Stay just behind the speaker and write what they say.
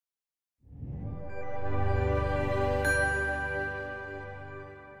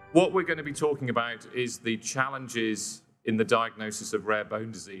What we're going to be talking about is the challenges in the diagnosis of rare bone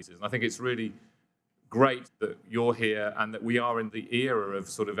diseases. And I think it's really great that you're here and that we are in the era of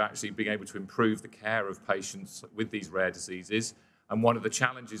sort of actually being able to improve the care of patients with these rare diseases. And one of the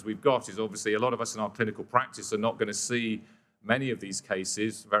challenges we've got is obviously a lot of us in our clinical practice are not going to see many of these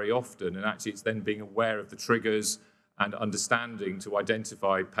cases very often. And actually it's then being aware of the triggers and understanding to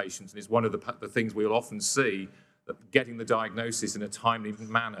identify patients. And it's one of the things we'll often see, that getting the diagnosis in a timely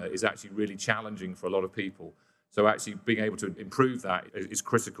manner is actually really challenging for a lot of people. So actually being able to improve that is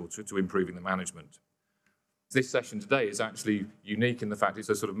critical to improving the management. This session today is actually unique in the fact it's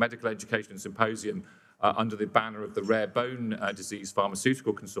a sort of medical education symposium under the banner of the Rare Bone Disease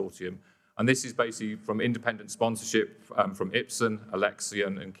Pharmaceutical Consortium. And this is basically from independent sponsorship from Ipsen,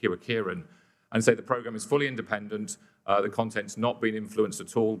 Alexion, and Kyowa Kirin. And so the program is fully independent. The content's not been influenced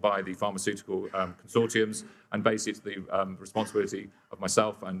at all by the pharmaceutical consortiums, and basically it's the responsibility of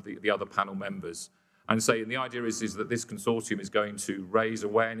myself and the other panel members. And so the idea is that this consortium is going to raise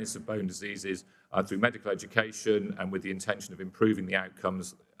awareness of bone diseases through medical education and with the intention of improving the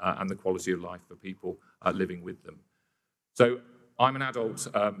outcomes and the quality of life for people living with them. So I'm an adult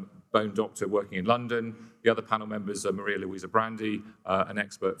bone doctor working in London. The other panel members are Maria Luisa Brandi, an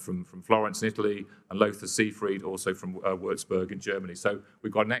expert from Florence in Italy, and Lothar Seefried, also from Würzburg in Germany. So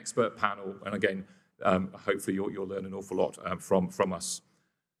we've got an expert panel, and again, hopefully you'll learn an awful lot from us.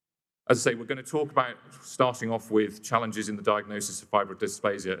 As I say, we're going to talk about, starting off with challenges in the diagnosis of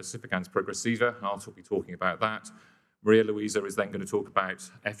fibrodysplasia ossificans progressiva, and I'll be talking about that. Maria Luisa is then going to talk about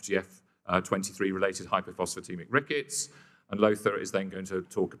FGF23-related hypophosphatemic rickets, and Lothar is then going to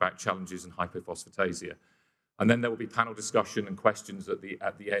talk about challenges in hypophosphatasia. And then there will be panel discussion and questions at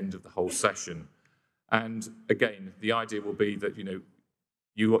the end of the whole session. And again, the idea will be that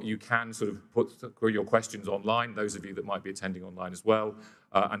you can sort of put your questions online, those of you that might be attending online as well,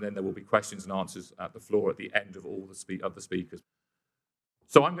 and then there will be questions and answers at the floor at the end of all the speakers.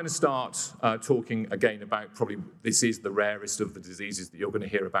 So I'm going to start talking again about probably this is the rarest of the diseases that you're going to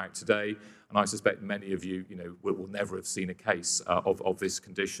hear about today, and I suspect many of you, will never have seen a case of this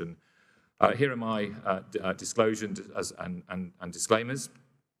condition. Here are my disclosures and disclaimers.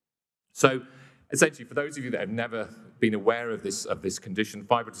 So essentially, for those of you that have never been aware of this condition,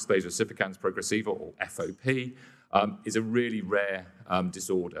 fibrodysplasia ossificans progressiva, or FOP, is a really rare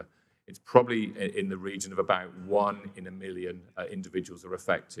disorder. It's probably in the region of about 1 in a million individuals are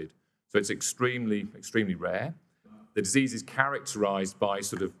affected. So it's extremely, extremely rare. The disease is characterized by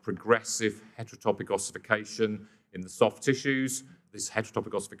sort of progressive heterotopic ossification in the soft tissues. This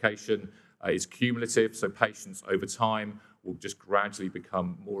heterotopic ossification is cumulative, so patients over time will just gradually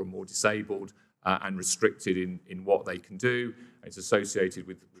become more and more disabled and restricted in what they can do. It's associated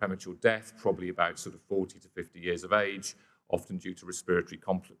with premature death, probably about sort of 40 to 50 years of age, often due to respiratory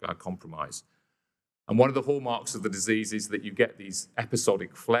compromise. And one of the hallmarks of the disease is that you get these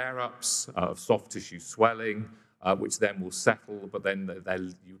episodic flare-ups of soft tissue swelling, which then will settle, but then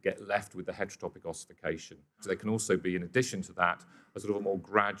you get left with the heterotopic ossification. So there can also be, in addition to that, a sort of a more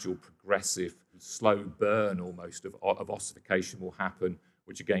gradual, progressive, slow burn almost of ossification will happen,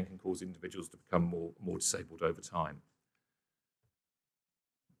 which again can cause individuals to become more disabled over time.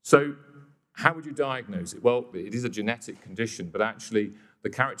 So how would you diagnose it? Well, it is a genetic condition, but actually the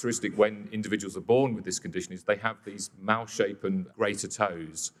characteristic when individuals are born with this condition is they have these malshapen greater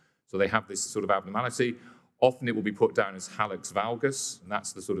toes. So they have this sort of abnormality. Often it will be put down as hallux valgus, and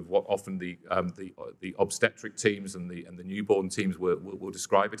that's the sort of what often the obstetric teams and the newborn teams will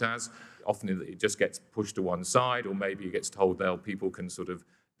describe it as. Often it just gets pushed to one side, or maybe it gets told people can sort of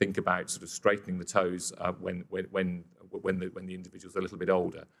think about sort of straightening the toes when the individual's a little bit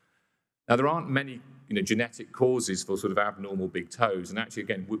older. Now, there aren't many genetic causes for sort of abnormal big toes. And actually,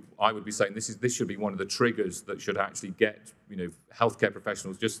 again, I would be saying this should be one of the triggers that should actually get healthcare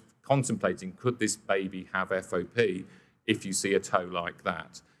professionals just contemplating, could this baby have FOP if you see a toe like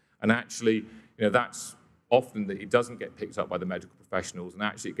that? And actually, that's often that it doesn't get picked up by the medical professionals, and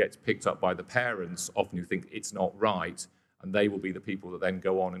actually it gets picked up by the parents, often who think it's not right, and they will be the people that then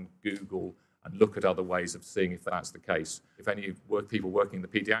go on and Google and look at other ways of seeing if that's the case. If any people working in the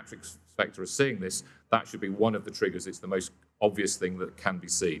pediatrics sector are seeing this, that should be one of the triggers. It's the most obvious thing that can be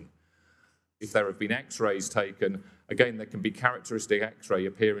seen. If there have been x-rays taken, again, there can be characteristic x-ray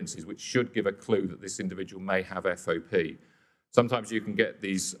appearances which should give a clue that this individual may have FOP. Sometimes you can get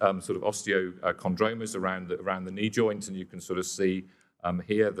these sort of osteochondromas around the knee joint, and you can sort of see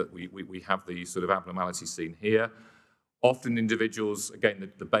here that we have the sort of abnormality seen here. Often individuals,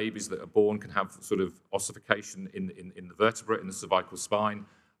 again, the babies that are born can have sort of ossification in the vertebrae, in the cervical spine,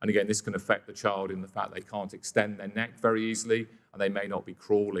 And again, this can affect the child in the fact they can't extend their neck very easily, and they may not be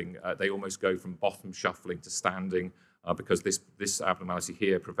crawling. They almost go from bottom shuffling to standing because this abnormality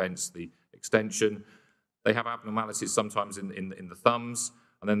here prevents the extension. They have abnormalities sometimes in the thumbs,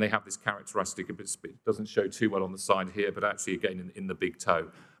 and then they have this characteristic, it doesn't show too well on the side here, but actually again in the big toe.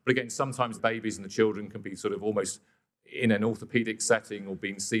 But again, sometimes babies and the children can be sort of almost in an orthopedic setting or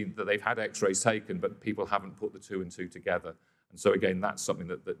being seen that they've had x-rays taken, but people haven't put the two and two together. And so again, that's something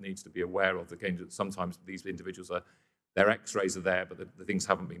that needs to be aware of. Again, sometimes these individuals their x-rays are there, but the things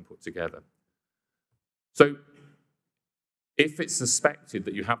haven't been put together. So if it's suspected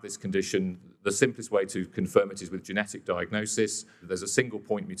that you have this condition, the simplest way to confirm it is with genetic diagnosis. There's a single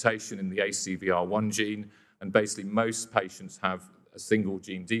point mutation in the ACVR1 gene, and basically most patients have a single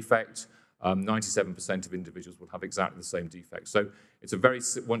gene defect. 97% of individuals will have exactly the same defect. So it's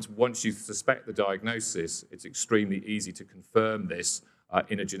once you suspect the diagnosis, it's extremely easy to confirm this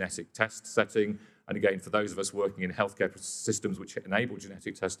in a genetic test setting. And again, for those of us working in healthcare systems which enable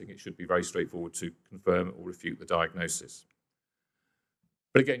genetic testing, it should be very straightforward to confirm or refute the diagnosis.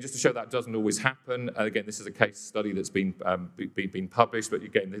 But again, just to show that doesn't always happen, again, this is a case study that's been published, but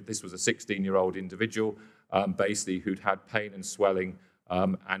again, this was a 16-year-old individual, basically who'd had pain and swelling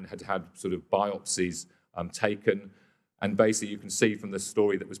and had had sort of biopsies taken. And basically, you can see from the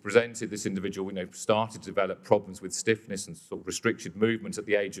story that was presented, this individual started to develop problems with stiffness and sort of restricted movement at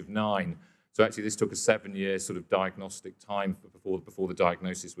the age of 9. So actually, this took a 7-year sort of diagnostic time before the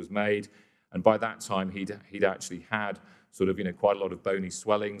diagnosis was made. And by that time, he'd actually had sort of quite a lot of bony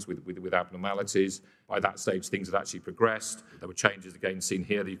swellings with abnormalities. By that stage, things had actually progressed. There were changes again seen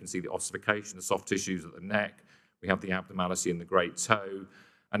here. You can see the ossification, the soft tissues at the neck. We have the abnormality in the great toe.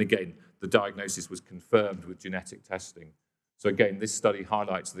 And again, the diagnosis was confirmed with genetic testing. So again, this study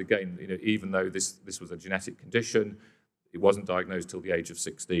highlights that again, even though this was a genetic condition, it wasn't diagnosed till the age of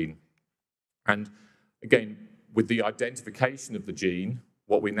 16. And again, with the identification of the gene,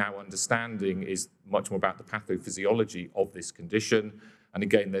 what we're now understanding is much more about the pathophysiology of this condition. And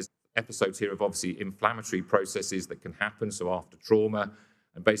again, there's episodes here of obviously inflammatory processes that can happen, so after trauma.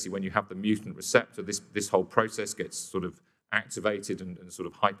 And basically, when you have the mutant receptor, this whole process gets sort of activated and sort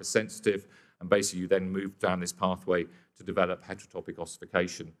of hypersensitive, and basically you then move down this pathway to develop heterotopic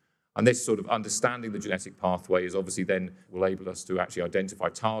ossification. And this sort of understanding the genetic pathway is obviously then will enable us to actually identify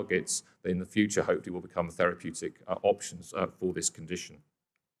targets that in the future hopefully will become therapeutic options for this condition.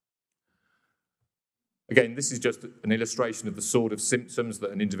 Again, this is just an illustration of the sort of symptoms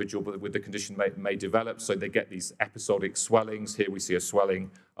that an individual with the condition may develop. So they get these episodic swellings. Here we see a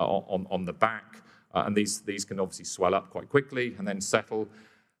swelling on the back, and these can obviously swell up quite quickly and then settle.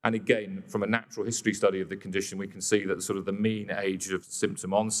 And again, from a natural history study of the condition, we can see that sort of the mean age of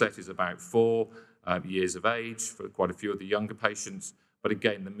symptom onset is about 4 years of age for quite a few of the younger patients. But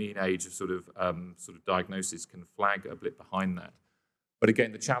again, the mean age of sort of diagnosis can flag a bit behind that. But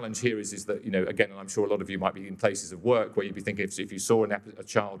again, the challenge here is that, again, and I'm sure a lot of you might be in places of work where you'd be thinking if you saw a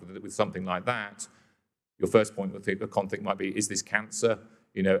child with something like that, your first point of contact might be, is this cancer?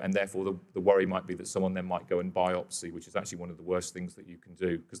 And therefore the worry might be that someone then might go and biopsy, which is actually one of the worst things that you can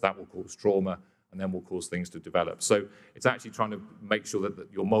do, because that will cause trauma and then will cause things to develop. So it's actually trying to make sure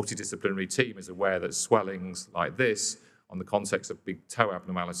that your multidisciplinary team is aware that swellings like this on the context of big toe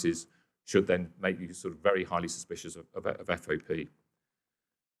abnormalities should then make you sort of very highly suspicious of FOP.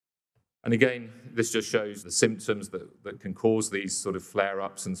 And again, this just shows the symptoms that can cause these sort of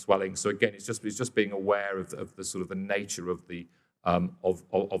flare-ups and swelling. So again, it's just being aware of the sort of the nature of the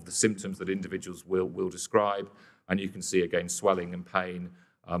symptoms that individuals will describe. And you can see again, swelling and pain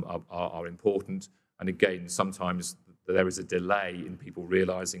are important. And again, sometimes there is a delay in people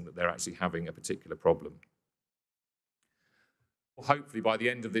realizing that they're actually having a particular problem. Hopefully, by the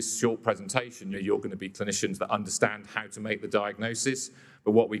end of this short presentation, you're going to be clinicians that understand how to make the diagnosis.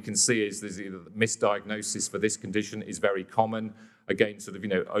 But what we can see is there's either misdiagnosis for this condition is very common. Again, sort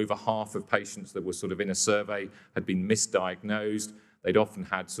of, over half of patients that were sort of in a survey had been misdiagnosed. They'd often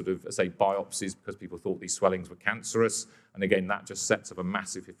had sort of, say, biopsies because people thought these swellings were cancerous. And again, that just sets up a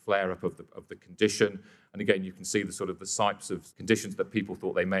massive flare-up of the condition. And again, you can see the sort of the types of conditions that people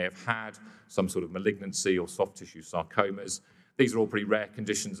thought they may have had, some sort of malignancy or soft tissue sarcomas. These are all pretty rare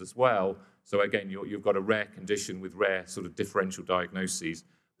conditions as well. So again, you've got a rare condition with rare sort of differential diagnoses.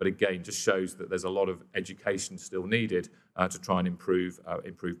 But again, just shows that there's a lot of education still needed to try and improve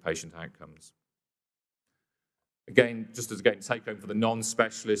patient outcomes. Again, just as take home for the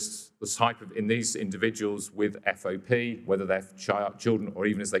non-specialists, the type of in these individuals with FOP, whether they're children or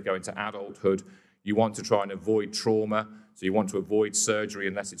even as they go into adulthood, you want to try and avoid trauma. So you want to avoid surgery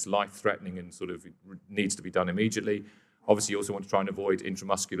unless it's life-threatening and sort of needs to be done immediately. Obviously, you also want to try and avoid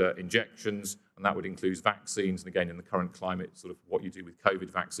intramuscular injections, and that would include vaccines. And again, in the current climate, sort of what you do with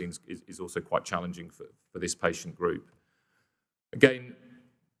COVID vaccines is also quite challenging for this patient group. Again,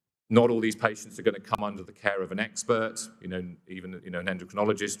 not all these patients are going to come under the care of an expert, even an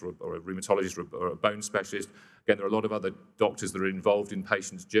endocrinologist or a rheumatologist or a bone specialist. Again, there are a lot of other doctors that are involved in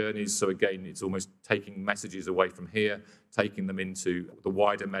patients' journeys. So again, it's almost taking messages away from here, taking them into the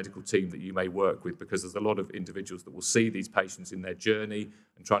wider medical team that you may work with, because there's a lot of individuals that will see these patients in their journey,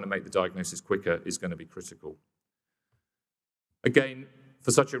 and trying to make the diagnosis quicker is going to be critical. Again, for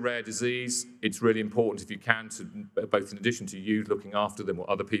such a rare disease, it's really important, if you can, to both in addition to you looking after them or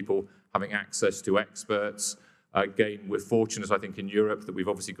other people, having access to experts. Again, we're fortunate, I think, in Europe that we've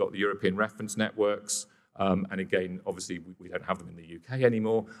obviously got the European reference networks. And again, obviously, we don't have them in the UK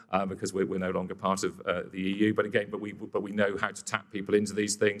anymore because we're no longer part of the EU. But again, but we know how to tap people into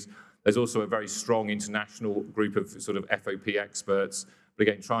these things. There's also a very strong international group of sort of FOP experts. But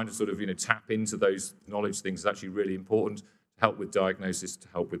again, trying to sort of tap into those knowledge things is actually really important. Help with diagnosis, to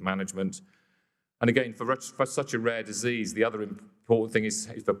help with management. And again, for such a rare disease, the other important thing is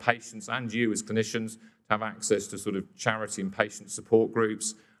for patients and you as clinicians to have access to sort of charity and patient support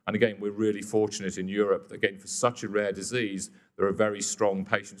groups. And again, we're really fortunate in Europe that, again, for such a rare disease, there are very strong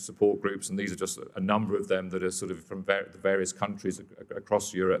patient support groups, and these are just a number of them that are sort of from the various countries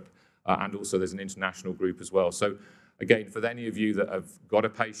across Europe, and also there's an international group as well. So again, for any of you that have got a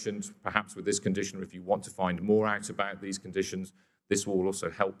patient, perhaps with this condition, or if you want to find more out about these conditions, this will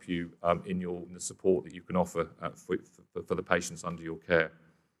also help you in the support that you can offer for the patients under your care.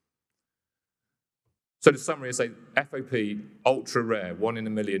 So to summary, I say FOP, ultra rare, 1 in a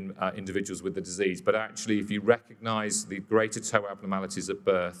million individuals with the disease, but actually if you recognise the greater toe abnormalities at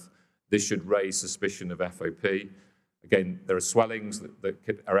birth, this should raise suspicion of FOP. Again, there are swellings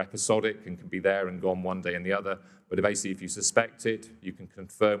that are episodic and can be there and gone one day and the other. But basically, if you suspect it, you can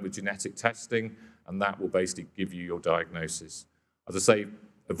confirm with genetic testing, and that will basically give you your diagnosis. As I say,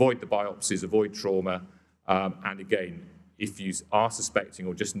 avoid the biopsies, avoid trauma, and again, if you are suspecting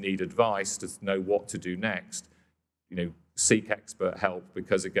or just need advice to know what to do next, seek expert help,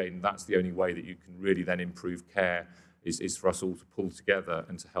 because again, that's the only way that you can really then improve care, is for us all to pull together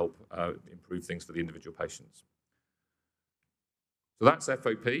and to help improve things for the individual patients. So that's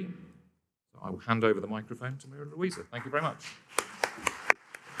FOP. I will hand over the microphone to Maria Louisa. Thank you very much.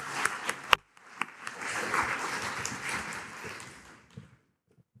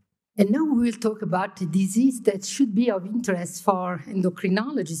 And now we will talk about a disease that should be of interest for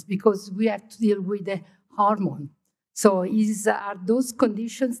endocrinologists, because we have to deal with the hormone. So are those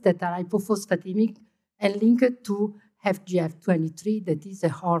conditions that are hypophosphatemic and linked to FGF23, that is a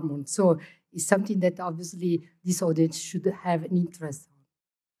hormone. So it's something that obviously this audience should have an interest in.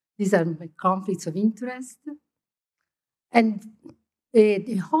 These are my conflicts of interest. And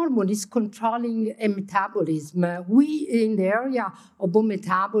the hormone is controlling a metabolism. We, in the area of bone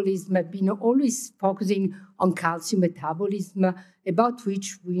metabolism, have been always focusing on calcium metabolism, about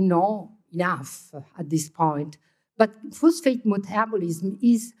which we know enough at this point. But phosphate metabolism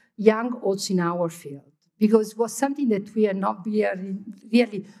is young also in our field, because it was something that we are not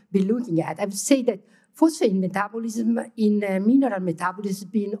really been looking at. I would say that phosphate metabolism in mineral metabolism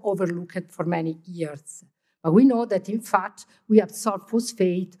has been overlooked for many years. But we know that, in fact, we absorb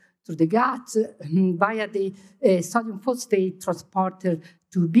phosphate through the gut via the sodium phosphate transporter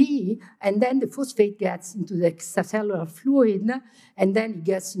 2B, and then the phosphate gets into the extracellular fluid, and then it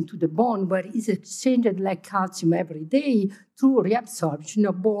gets into the bone, where it is exchanged like calcium every day through reabsorption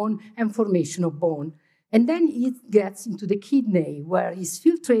of bone and formation of bone. And then it gets into the kidney, where it's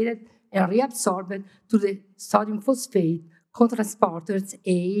filtrated and reabsorbed to the sodium phosphate co-transporters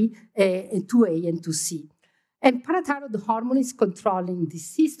 2A and 2C. And parathyroid hormone is controlling this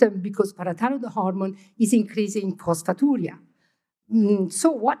system, because parathyroid hormone is increasing phosphaturia.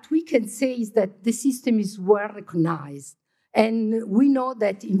 So what we can say is that the system is well recognized. And we know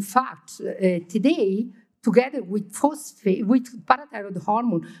that, in fact, today, together with parathyroid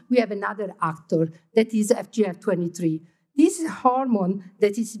hormone, we have another actor that is FGF23. This is a hormone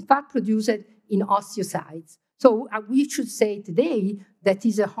that is, in fact, produced in osteocytes. So we should say today that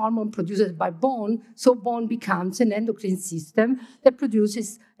is a hormone produced by bone, so bone becomes an endocrine system that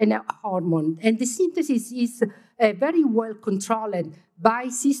produces a hormone. And the synthesis is very well controlled by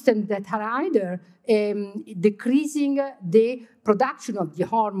systems that are either decreasing the production of the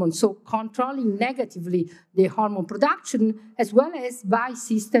hormone, so controlling negatively the hormone production, as well as by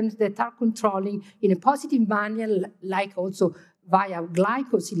systems that are controlling in a positive manner, like also via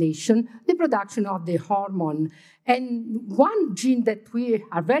glycosylation, the production of the hormone. And one gene that we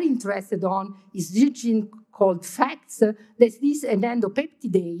are very interested on is the gene called FACTs, that is an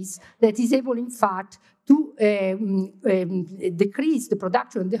endopeptidase that is able, in fact, to decrease the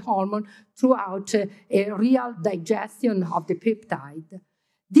production of the hormone throughout a real digestion of the peptide.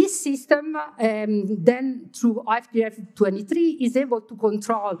 This system, then through FGF23, is able to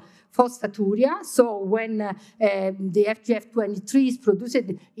control phosphaturia. So when the FGF23 is produced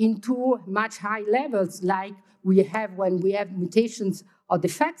into much high levels, like we have when we have mutations of the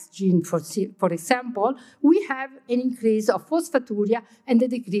FACS gene, for example, we have an increase of phosphaturia and a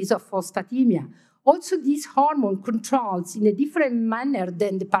decrease of phosphatemia. Also, this hormone controls in a different manner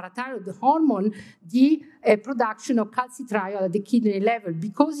than the parathyroid hormone the production of calcitriol at the kidney level,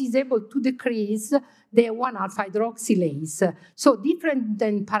 because it's able to decrease the 1-alpha hydroxylase. So different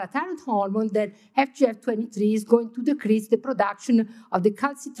than parathyroid hormone, that FGF23 is going to decrease the production of the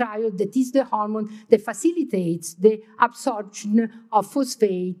calcitriol, that is the hormone that facilitates the absorption of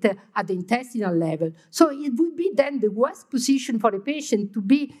phosphate at the intestinal level. So it would be then the worst position for a patient to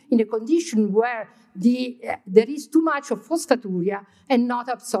be in a condition where there is too much of phosphaturia and not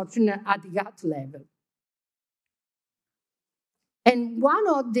absorption at the gut level. And one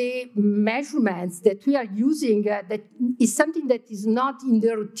of the measurements that we are using that is something that is not in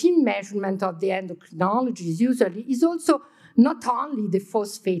the routine measurement of the endocrinologists usually, is also not only the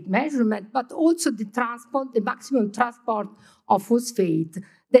phosphate measurement, but also the transport, the maximum transport of phosphate.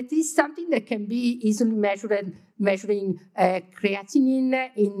 That is something that can be easily measured, measuring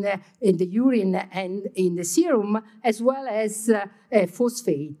creatinine in the urine and in the serum, as well as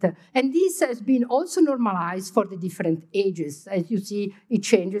phosphate. And this has been also normalized for the different ages. As you see, it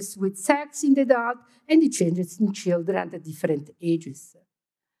changes with sex in the adult, and it changes in children at different ages.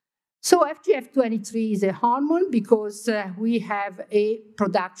 So FGF23 is a hormone because we have a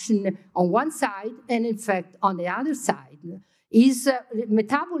production on one side and, in fact, on the other side. His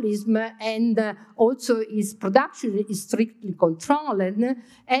metabolism and also his production is strictly controlled,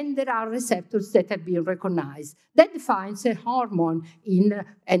 and there are receptors that have been recognized. That defines a hormone in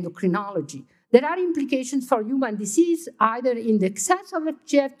endocrinology. There are implications for human disease, either in the excess of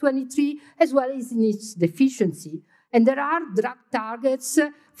FGF23 as well as in its deficiency. And there are drug targets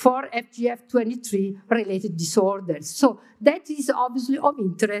for FGF23 related disorders. So that is obviously of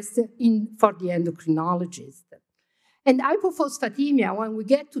interest for the endocrinologist. And hypophosphatemia, when we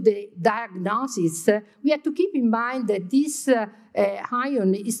get to the diagnosis, we have to keep in mind that this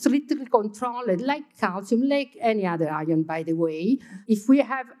ion is strictly controlled, like calcium, like any other ion, by the way. If we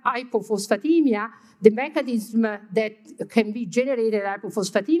have hypophosphatemia, the mechanism that can be generated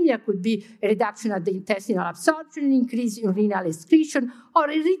hypophosphatemia could be a reduction of the intestinal absorption, an increase in renal excretion, or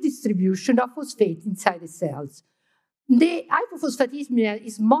a redistribution of phosphate inside the cells. The hypophosphatemia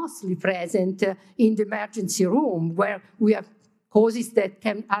is mostly present in the emergency room, where we have causes that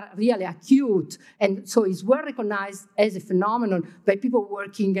are really acute, and so is well recognized as a phenomenon by people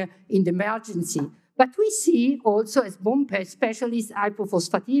working in the emergency. But we see also, as bone specialists,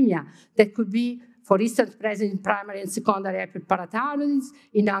 hypophosphatemia that could be, for instance, present in primary and secondary hyperparathyroidism,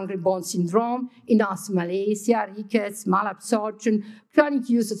 in hungry bone syndrome, in osteomalacia, rickets, malabsorption, chronic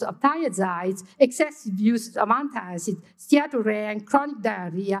use of thiazides, excessive use of antacids, steatorrhea, and chronic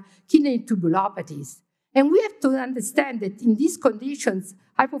diarrhea, kidney tubulopathies. And we have to understand that in these conditions,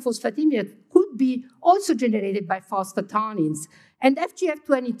 hypophosphatemia could be also generated by phosphatonins. And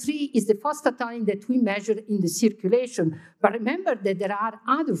FGF23 is the phosphatonin that we measure in the circulation. But remember that there are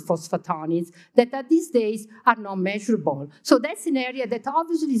other phosphatonins that at these days are not measurable. So that's an area that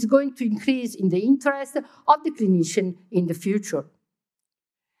obviously is going to increase in the interest of the clinician in the future.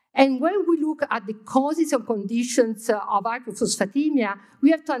 And when we look at the causes and conditions of hypophosphatemia,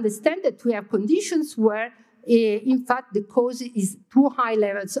 we have to understand that we have conditions where in fact, the cause is too high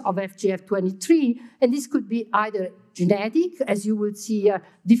levels of FGF23, and this could be either genetic, as you will see here,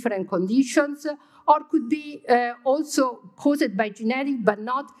 different conditions, or could be also caused by genetic but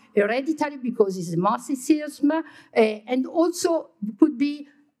not hereditary because it's mosaicism, and also could be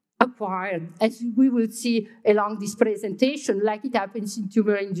acquired, as we will see along this presentation, like it happens in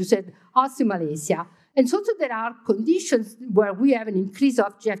tumor-induced osteomalacia. And so there are conditions where we have an increase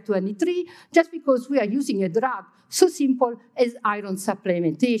of FGF23 just because we are using a drug so simple as iron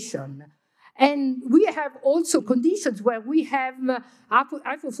supplementation. And we have also conditions where we have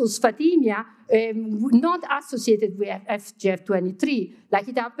hypophosphatemia not associated with FGF23, like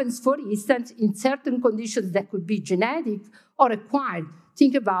it happens, for instance, in certain conditions that could be genetic or acquired.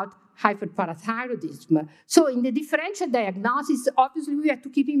 Think about hyperparathyroidism. So in the differential diagnosis, obviously we have to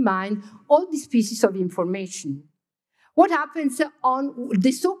keep in mind all these pieces of information. What happens on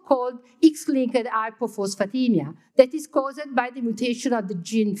the so-called X-linked hypophosphatemia that is caused by the mutation of the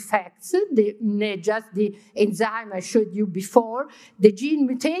gene FACS, just the enzyme I showed you before. The gene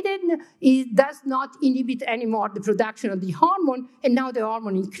mutated, it does not inhibit anymore the production of the hormone, and now the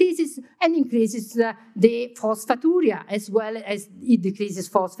hormone increases the phosphaturia as well as it decreases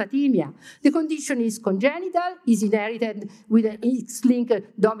phosphatemia. The condition is congenital, is inherited with an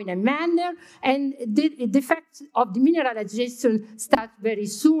X-linked dominant manner, and the effects of the mineralization start very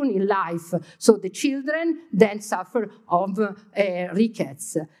soon in life. So the children then suffer of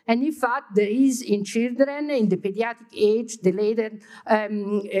rickets. And in fact, there is in children in the pediatric age, delayed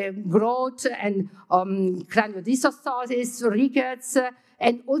growth and craniodysostosis, rickets,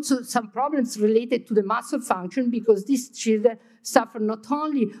 and also some problems related to the muscle function, because these children suffer not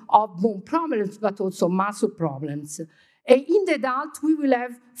only of bone problems, but also muscle problems. In the adult, we will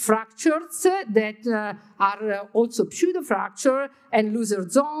have fractures that are also pseudofracture and looser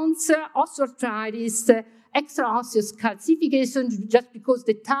zones, osteoarthritis, extraosseous calcification, just because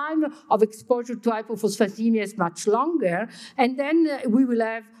the time of exposure to hypophosphatemia is much longer. And then we will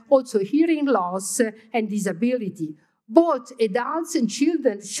have also hearing loss and disability. Both adults and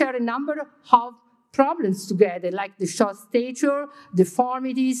children share a number of problems together, like the short stature,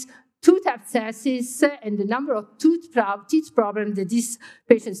 deformities, tooth abscesses, and the number of teeth problems that these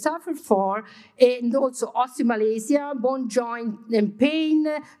patients suffer for, and also osteomalacia, bone joint and pain,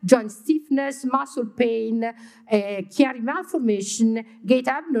 joint stiffness, muscle pain, Chiari malformation, gait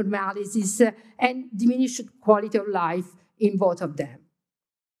abnormalities, and diminished quality of life in both of them.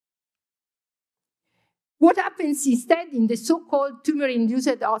 What happens instead in the so-called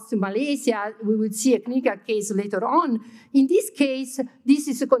tumor-induced osteomalacia, we will see a clinical case later on. In this case, this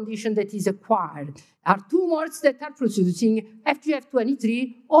is a condition that is acquired. Are tumors that are producing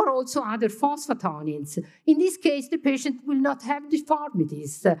FGF23 or also other phosphatonins. In this case, the patient will not have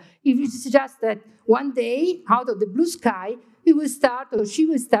deformities. If it's just that one day, out of the blue sky, he will start or she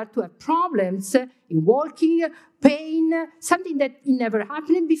will start to have problems in walking, pain, something that never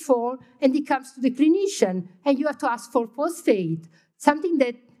happened before, and it comes to the clinician, and you have to ask for phosphate, something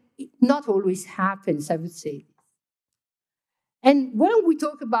that not always happens, I would say. And when we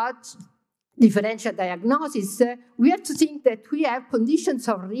talk about differential diagnosis, we have to think that we have conditions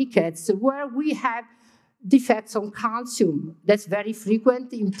of rickets where we have defects on calcium. That's very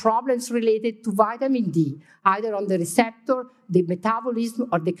frequent in problems related to vitamin D, either on the receptor, the metabolism,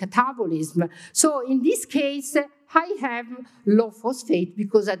 or the catabolism. So in this case, I have low phosphate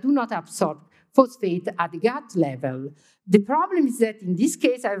because I do not absorb phosphate at the gut level. The problem is that in this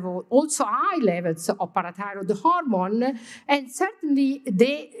case, I have also high levels of parathyroid hormone, and certainly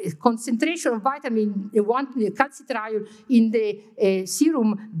the concentration of vitamin 1 calcitriol in the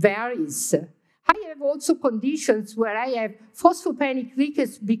serum varies. I have also conditions where I have phosphopenic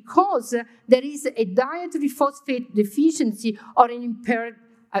rickets because there is a dietary phosphate deficiency or an impaired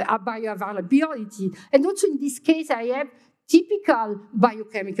bioavailability. And also in this case, I have typical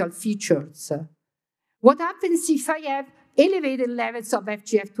biochemical features. What happens if I have elevated levels of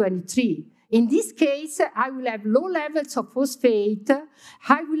FGF23? In this case, I will have low levels of phosphate.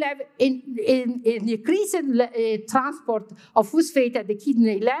 I will have an increased transport of phosphate at the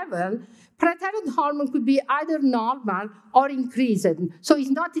kidney level. Parathyroid hormone could be either normal or increased. So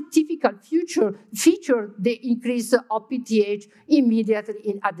it's not a typical feature, the increase of PTH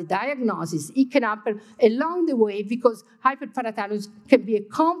immediately at the diagnosis. It can happen along the way because hyperparathyroidism can be a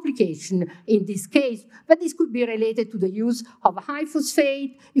complication in this case, but this could be related to the use of high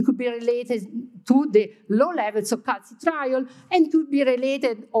phosphate, it could be related to the low levels of calcitriol, and could be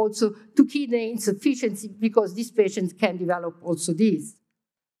related also to kidney insufficiency because these patients can develop also this.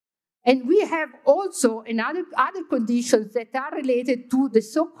 And we have also other conditions that are related to the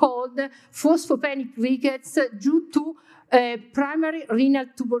so-called phosphopenic rickets due to primary renal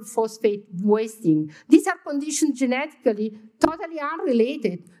tubular phosphate wasting. These are conditions genetically totally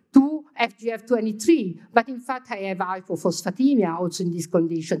unrelated to FGF23, but in fact I have hypophosphatemia also in this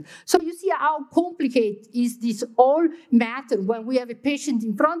condition. So you see how complicated is this whole matter when we have a patient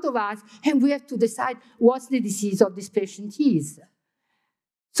in front of us and we have to decide what the disease of this patient is.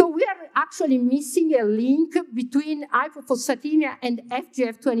 So we are actually missing a link between hypophosphatemia and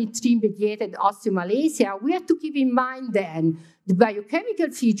FGF23-mediated osteomalacia. We have to keep in mind then the biochemical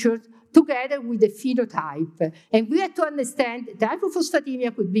features together with the phenotype. And we have to understand that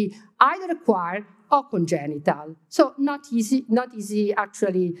hypophosphatemia could be either acquired or congenital. So not easy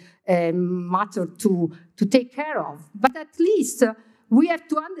actually matter to take care of. But at least we have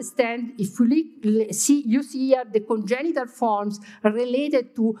to understand, if we you see here the congenital forms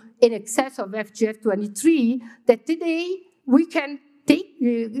related to an excess of FGF23, that today we can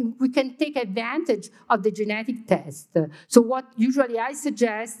take advantage of the genetic test. So what usually I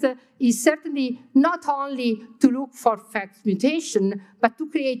suggest is certainly not only to look for FACS mutation, but to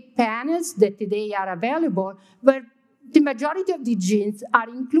create panels that today are available where the majority of the genes are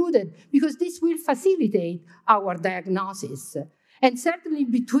included, because this will facilitate our diagnosis. And certainly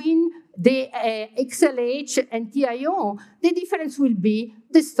between the XLH and TIO, the difference will be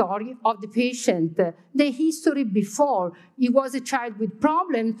the story of the patient, the history before. He was a child with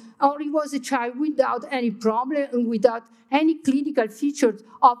problems, or he was a child without any problem and without any clinical features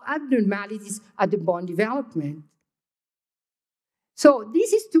of abnormalities at the bone development. So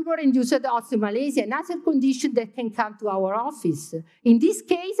this is tumor-induced osteomalacia, another condition that can come to our office. In this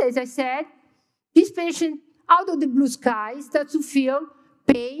case, as I said, this patient, out of the blue sky, starts to feel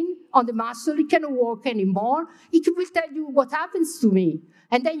pain on the muscle. He cannot walk anymore. It will tell you what happens to me.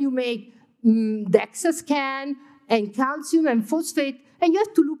 And then you make DEXA scan and calcium and phosphate, and you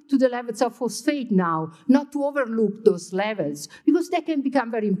have to look to the levels of phosphate now, not to overlook those levels, because they can become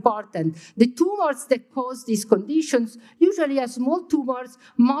very important. The tumors that cause these conditions usually are small tumors.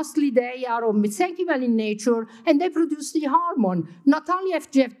 Mostly they are mesenchymal in nature, and they produce the hormone. Not only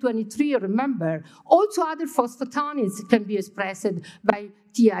FGF23, remember, also other phosphotonins can be expressed by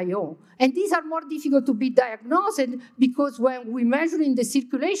TIO. And these are more difficult to be diagnosed because when we measure in the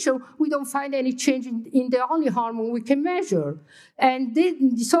circulation, we don't find any change in the only hormone we can measure. And the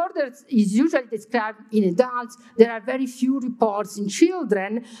disorder is usually described in adults. There are very few reports in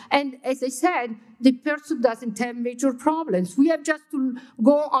children. And as I said, the person doesn't have major problems. We have just to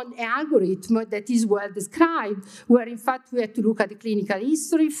go on an algorithm that is well described, where in fact we have to look at the clinical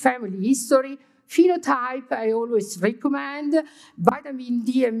history, family history, phenotype. I always recommend. Vitamin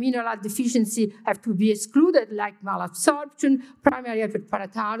D and mineral deficiency have to be excluded, like malabsorption, primary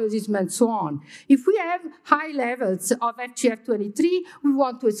hyperparathyroidism, and so on. If we have high levels of FGF23, we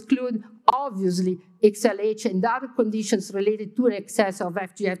want to exclude, obviously, XLH and other conditions related to an excess of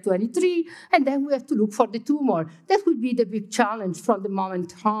FGF23, and then we have to look for the tumor. That will be the big challenge from the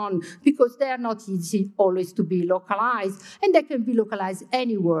moment on, because they are not easy always to be localized, and they can be localized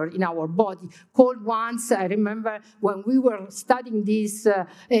anywhere in our body. Cold ones, I remember when we were studying this at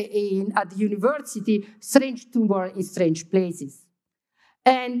the university, strange tumor in strange places.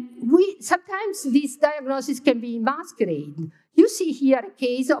 And sometimes this diagnosis can be masqueraded. You see here a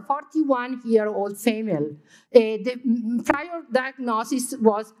case of a 41-year-old female. The prior diagnosis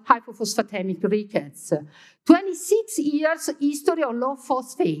was hypophosphatemic rickets. 26 years history of low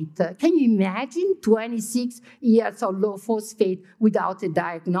phosphate. Can you imagine 26 years of low phosphate without a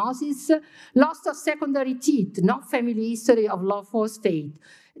diagnosis? Loss of secondary teeth, no family history of low phosphate.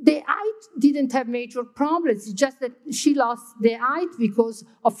 The height didn't have major problems, it's just that she lost the height because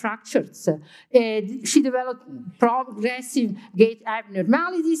of fractures. She developed progressive gait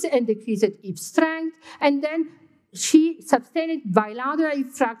abnormalities and decreased hip strength, and then she sustained bilateral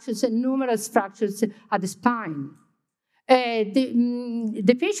hip fractures and numerous fractures at the spine.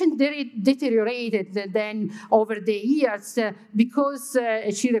 The patient deteriorated then over the years because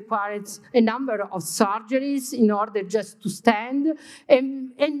she required a number of surgeries in order just to stand,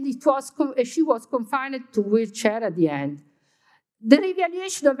 and she was confined to wheelchair at the end. The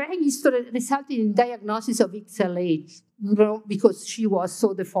reevaluation of her history resulted in diagnosis of XLH, because she was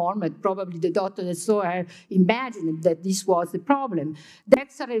so deformed. Probably the doctor that saw her imagined that this was the problem.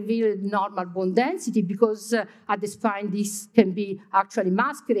 DEXA revealed normal bone density because at the spine this can be actually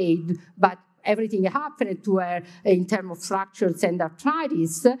masqueraded, but everything happened to her in terms of fractures and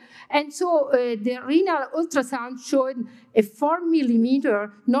arthritis. And so the renal ultrasound showed a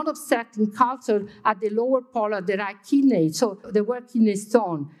 4-millimeter non-obstructing culture at the lower pole of the right kidney, so there were kidney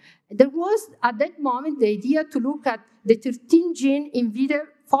stones. There was, at that moment, the idea to look at the 13 gene in vitro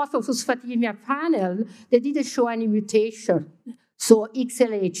phosphophosphatemia panel that didn't show any mutation. So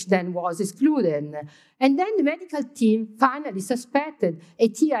XLH then was excluded. And then the medical team finally suspected a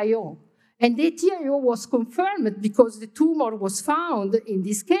TIO. And the TIO was confirmed because the tumor was found, in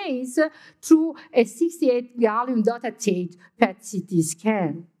this case, through a 68-gallium DOTA-Tate PET CT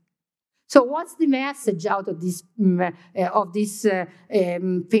scan. So what's the message out of this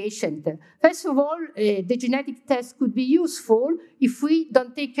patient? First of all, the genetic test could be useful if we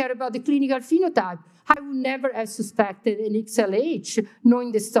don't take care about the clinical phenotype. I would never have suspected an XLH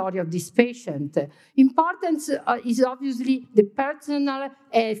knowing the story of this patient. Important is obviously the personal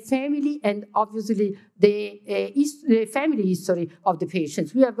family and obviously the family history of the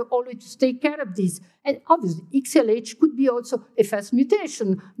patients. We have always to take care of this. And obviously, XLH could be also a fast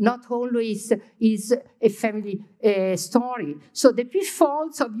mutation, not always is a family story. So the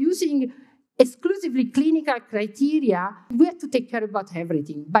pitfalls of using exclusively clinical criteria, we have to take care about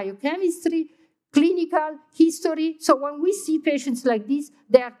everything. Biochemistry, clinical history. So when we see patients like this,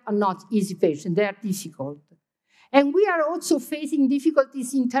 they are not easy patients, they are difficult. And we are also facing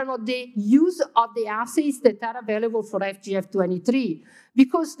difficulties in terms of the use of the assays that are available for FGF23,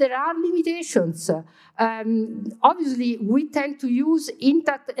 because there are limitations. Obviously, we tend to use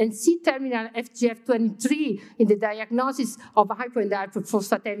intact and C-terminal FGF23 in the diagnosis of hypo and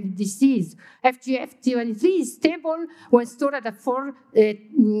hyperphosphatemia disease. FGF23 is stable when stored at 4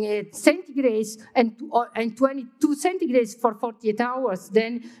 centigrades and 22 centigrades for 48 hours.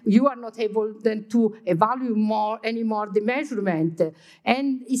 Then you are not able then to evaluate anymore the measurement.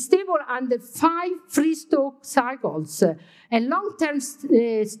 And it's stable under 5 freeze-thaw cycles. And long-term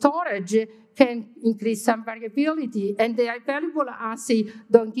storage can increase some variability, and the available assay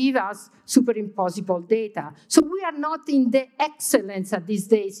don't give us superimposable data. So we are not in the excellence at these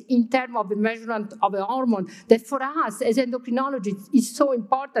days in terms of the measurement of a hormone that for us as endocrinologists is so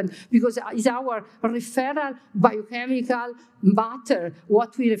important, because it's our referral biochemical matter.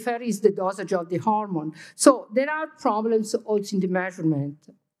 What we refer is the dosage of the hormone. So there are problems also in the measurement.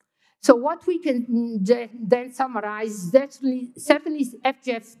 So what we can then summarize, certainly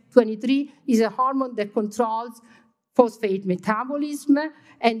FGF23 is a hormone that controls phosphate metabolism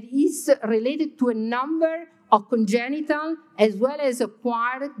and is related to a number of congenital as well as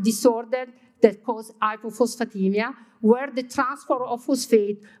acquired disorders that cause hypophosphatemia, where the transfer of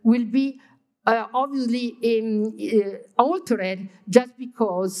phosphate will be obviously altered just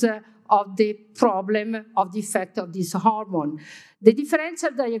because of the problem of the effect of this hormone. The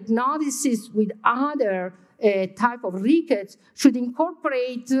differential diagnosis with other type of rickets should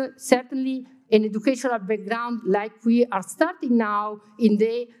incorporate certainly an educational background like we are starting now in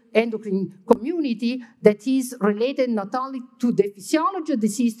the endocrine community that is related not only to the physiology of the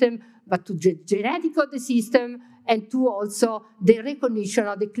system, but to the genetic of the system and to also the recognition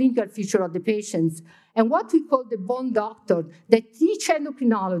of the clinical feature of the patients. And what we call the bone doctor, that each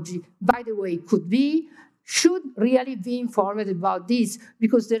endocrinology, by the way, should really be informed about this,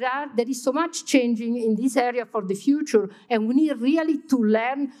 because there is so much changing in this area for the future, and we need really to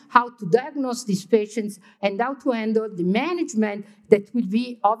learn how to diagnose these patients and how to handle the management that will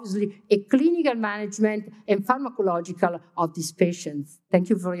be obviously a clinical management and pharmacological of these patients. Thank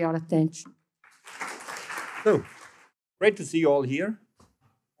you for your attention. So, great to see you all here.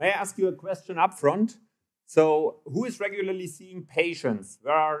 May I ask you a question up front? So, who is regularly seeing patients?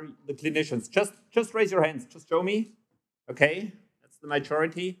 Where are the clinicians? Just raise your hands. Just show me. Okay, that's the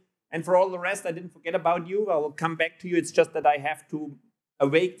majority. And for all the rest, I didn't forget about you. I will come back to you. It's just that I have to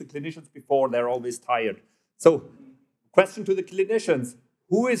awake the clinicians before they're always tired. So, question to the clinicians.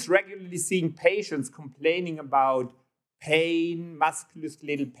 Who is regularly seeing patients complaining about pain,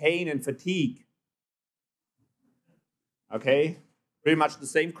 musculoskeletal pain, and fatigue? Okay, pretty much the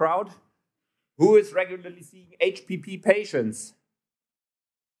same crowd. Who is regularly seeing HPP patients?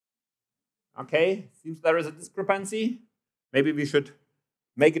 Okay, seems there is a discrepancy. Maybe we should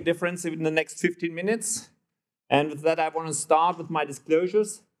make a difference in the next 15 minutes. And with that, I want to start with my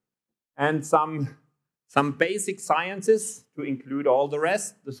disclosures and some basic sciences to include all the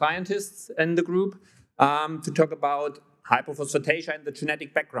rest, the scientists in the group, to talk about hypophosphatasia and the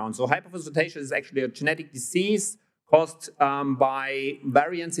genetic background. So hypophosphatasia is actually a genetic disease caused by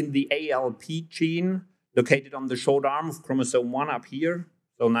variants in the ALP gene located on the short arm of chromosome 1 up here,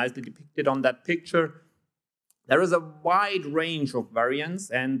 so nicely depicted on that picture. There is a wide range of variants,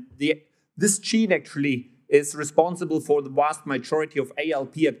 and this gene actually is responsible for the vast majority of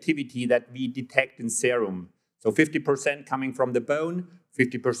ALP activity that we detect in serum. So 50% coming from the bone,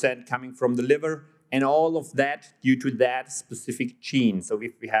 50% coming from the liver, and all of that due to that specific gene. So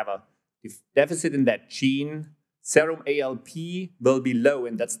if we have a deficit in that gene, serum ALP will be low,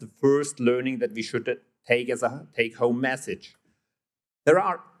 and that's the first learning that we should take as a take-home message. There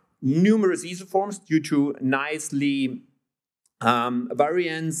are numerous isoforms due to nicely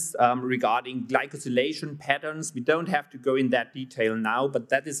variants regarding glycosylation patterns. We don't have to go in that detail now, but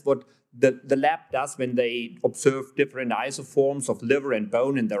that is what the lab does when they observe different isoforms of liver and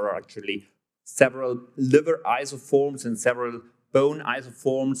bone, and there are actually several liver isoforms and several bone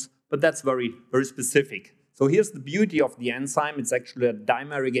isoforms, but that's very, very specific. So here's the beauty of the enzyme. It's actually a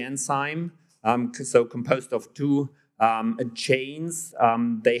dimeric enzyme so composed of two chains.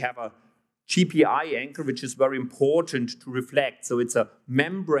 They have a GPI anchor, which is very important to reflect. So it's a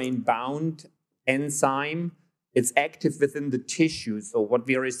membrane-bound enzyme. It's active within the tissue. So what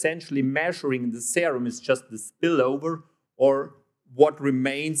we are essentially measuring in the serum is just the spillover or what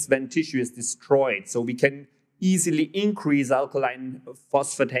remains when tissue is destroyed. So we can easily increase alkaline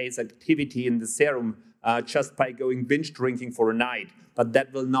phosphatase activity in the serum just by going binge drinking for a night. But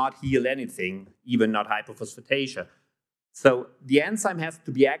that will not heal anything, even not hypophosphatasia. So the enzyme has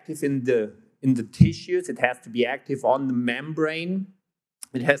to be active in the tissues. It has to be active on the membrane.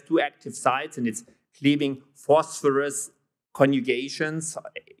 It has two active sites, and it's cleaving phosphorus conjugations,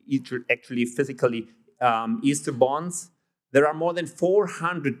 actually physically ester bonds. There are more than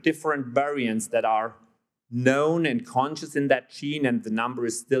 400 different variants that are known and conscious in that gene, and the number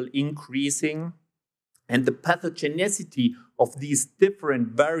is still increasing. And the pathogenicity of these different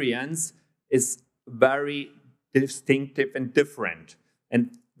variants is very distinctive and different.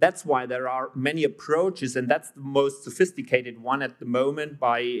 And that's why there are many approaches, and that's the most sophisticated one at the moment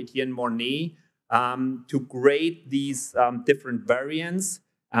by Etienne Mornay, to grade these different variants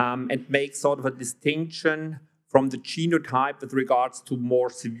and make sort of a distinction from the genotype with regards to more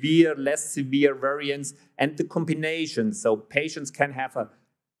severe, less severe variants, and the combination. So patients can have a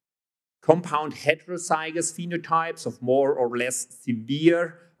compound heterozygous phenotypes of more or less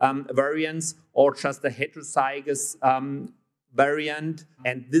severe variants, or just a heterozygous variant,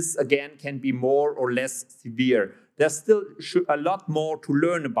 and this again can be more or less severe. There's still a lot more to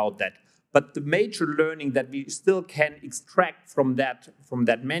learn about that, but the major learning that we still can extract from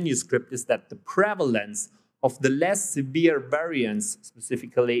that manuscript is that the prevalence of the less severe variants,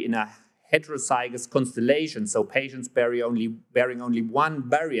 specifically in a heterozygous constellation, so patients bearing only one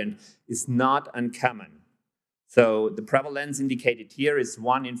variant, is not uncommon. So the prevalence indicated here is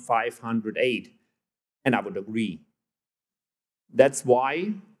 1 in 508, and I would agree. That's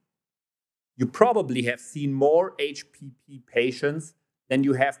why you probably have seen more HPP patients than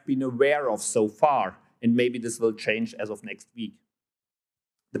you have been aware of so far, and maybe this will change as of next week.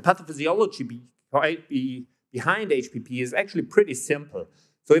 The pathophysiology behind HPP is actually pretty simple.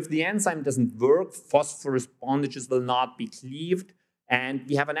 So if the enzyme doesn't work, phosphorus bondages will not be cleaved, and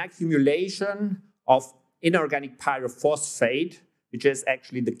we have an accumulation of inorganic pyrophosphate, which is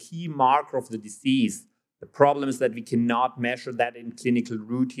actually the key marker of the disease. The problem is that we cannot measure that in clinical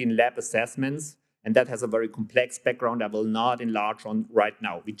routine lab assessments, and that has a very complex background I will not enlarge on right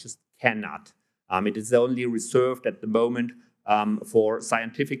now. We just cannot. It is only reserved at the moment for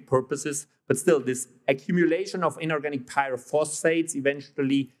scientific purposes, but still this accumulation of inorganic pyrophosphates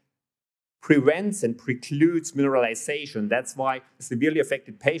eventually prevents and precludes mineralization. That's why severely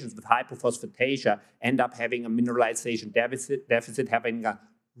affected patients with hypophosphatasia end up having a mineralization deficit, having a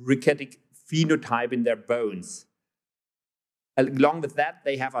rickety phenotype in their bones. Along with that,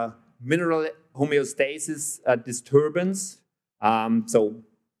 they have a mineral homeostasis disturbance. So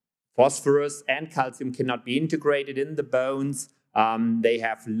phosphorus and calcium cannot be integrated in the bones. They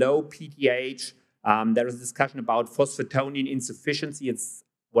have low PTH. There is discussion about phosphatidylcholine insufficiency. It's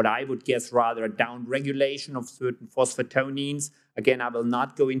what I would guess rather a downregulation of certain phosphatonines. Again, I will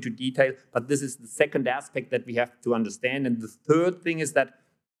not go into detail, but this is the second aspect that we have to understand. And the third thing is that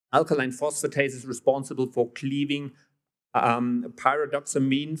alkaline phosphatase is responsible for cleaving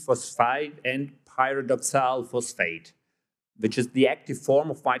pyridoxamine phosphate and pyridoxal phosphate, which is the active form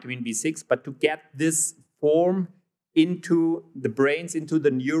of vitamin B6. But to get this form into the brains, into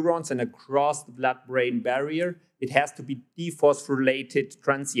the neurons, and across the blood-brain barrier, it has to be dephosphorylated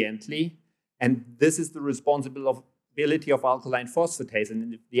transiently. And this is the responsibility of alkaline phosphatase.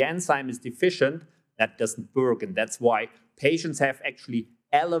 And if the enzyme is deficient, that doesn't work. And that's why patients have actually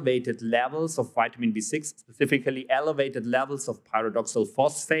elevated levels of vitamin B6, specifically elevated levels of pyridoxal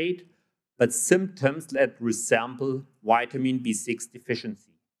phosphate, but symptoms that resemble vitamin B6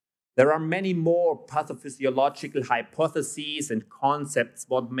 deficiency. There are many more pathophysiological hypotheses and concepts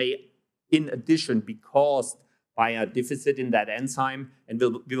what may, in addition, be caused by a deficit in that enzyme, and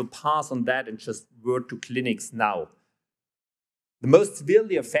we will pass on that and just word to clinics now. The most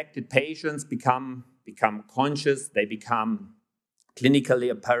severely affected patients become conscious. They become clinically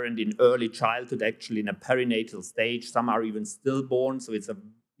apparent in early childhood, actually in a perinatal stage. Some are even stillborn, so it's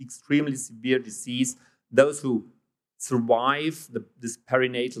an extremely severe disease. Those who survive this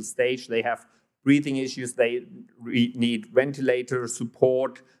perinatal stage, they have breathing issues, they need ventilator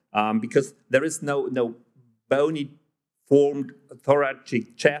support because there is no bony formed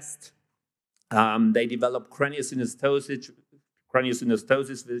thoracic chest. They develop craniosynostosis,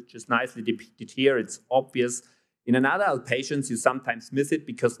 which is nicely depicted here. It's obvious. In an adult patients, you sometimes miss it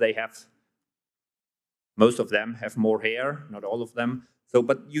because they have Most of them have more hair, not all of them. So,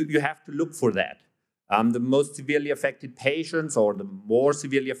 but you have to look for that. The most severely affected patients or the more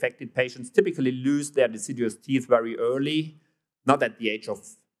severely affected patients typically lose their deciduous teeth very early, not at the age of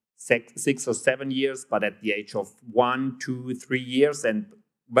 6 or 7 years, but at the age of 1, 2, 3 years, and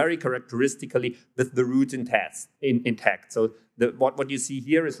very characteristically with the roots intact. So what you see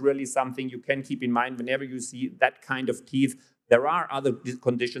here is really something you can keep in mind whenever you see that kind of teeth. There are other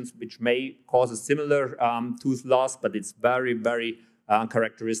conditions which may cause a similar tooth loss, but it's very, very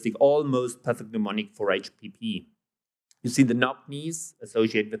characteristic, almost pathognomonic for HPP. You see the knob knees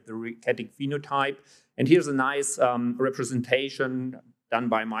associated with the rickety phenotype. And here's a nice representation done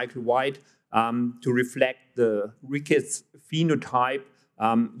by Michael White to reflect the rickets phenotype.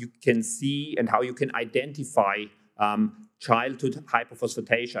 You can see and how you can identify childhood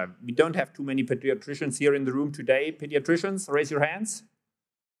hypophosphatasia. We don't have too many pediatricians here in the room today. Pediatricians, raise your hands.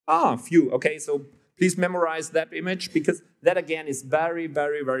 Ah, few. Okay, so please memorize that image, because that again is very,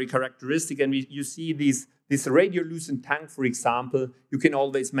 very, very characteristic. And you see this radiolucent tongue, for example, you can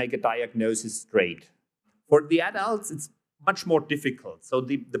always make a diagnosis straight. For the adults, it's much more difficult. So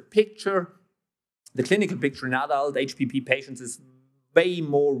the clinical picture in adult HPP patients is way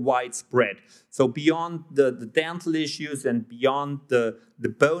more widespread. So beyond the dental issues and beyond the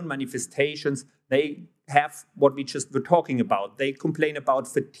bone manifestations, they have what we just were talking about. They complain about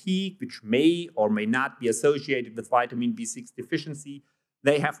fatigue, which may or may not be associated with vitamin B6 deficiency.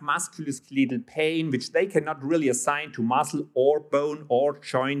 They have musculoskeletal pain, which they cannot really assign to muscle or bone or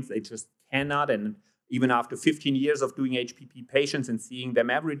joints. They just cannot. And even after 15 years of doing HPP patients and seeing them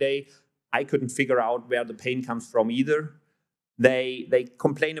every day, I couldn't figure out where the pain comes from either. They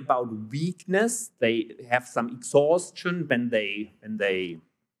complain about weakness. They have some exhaustion when they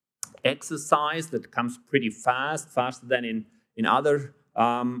exercise that comes pretty faster than in other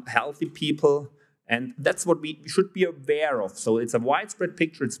healthy people. And that's what we should be aware of. So it's a widespread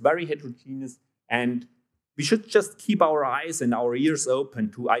picture. It's very heterogeneous. And we should just keep our eyes and our ears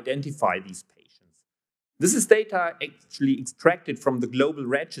open to identify these patients. This is data actually extracted from the global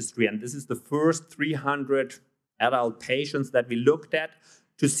registry. And this is the first 300 adult patients that we looked at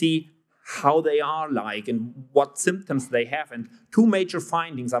to see how they are like and what symptoms they have. And two major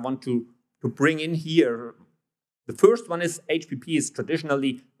findings I want to bring in here. The first one is HPP is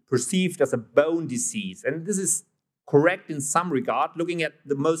traditionally perceived as a bone disease. And this is correct in some regard, looking at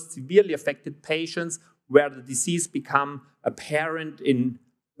the most severely affected patients where the disease become apparent in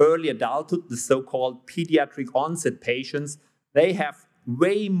early adulthood, the so-called pediatric onset patients. They have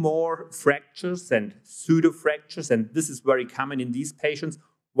way more fractures and pseudofractures, and this is very common in these patients.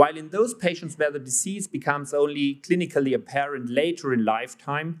 While in those patients where the disease becomes only clinically apparent later in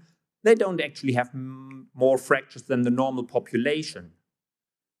lifetime, they don't actually have more fractures than the normal population.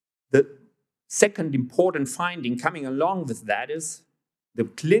 The second important finding coming along with that is the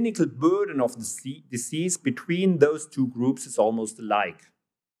clinical burden of the disease between those two groups is almost alike.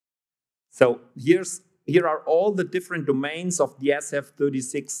 So here are all the different domains of the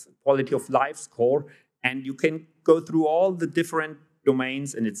SF-36 quality of life score, and you can go through all the different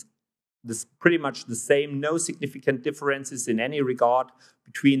domains, and it's pretty much the same, no significant differences in any regard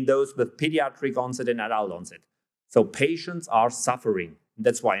between those with pediatric onset and adult onset. So patients are suffering.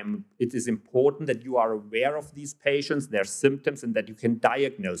 That's why it is important that you are aware of these patients, their symptoms, and that you can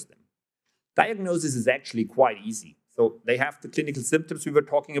diagnose them. Diagnosis is actually quite easy. So they have the clinical symptoms we were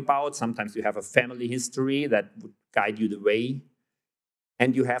talking about. Sometimes you have a family history that would guide you the way.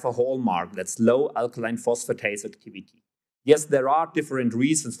 And you have a hallmark, that's low alkaline phosphatase activity. Yes, there are different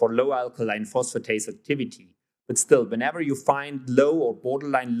reasons for low alkaline phosphatase activity, but still, whenever you find low or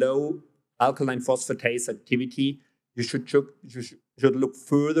borderline low alkaline phosphatase activity, you should look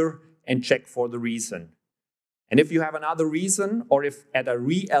further and check for the reason. And if you have another reason, or if at a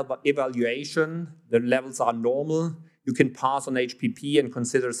re-evaluation the levels are normal, you can pass on HPP and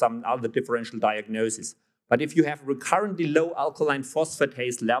consider some other differential diagnosis. But if you have recurrently low alkaline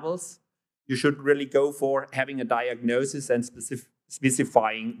phosphatase levels, you should really go for having a diagnosis and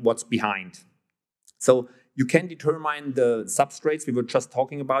specifying what's behind. So you can determine the substrates we were just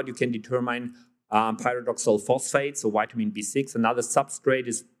talking about. You can determine pyridoxal phosphate, so vitamin B6. Another substrate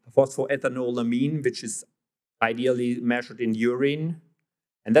is phosphoethanolamine, which is ideally measured in urine.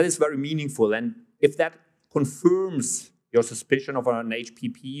 And that is very meaningful. And if that confirms your suspicion of an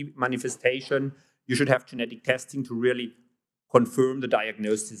HPP manifestation, you should have genetic testing to really confirm the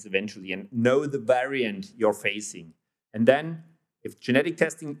diagnosis eventually and know the variant you're facing. And then if genetic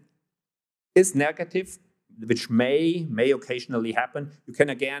testing is negative, which may occasionally happen, you can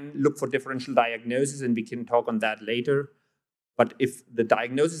again look for differential diagnosis, and we can talk on that later. But if the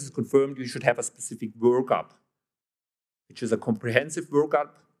diagnosis is confirmed, you should have a specific workup, which is a comprehensive workup,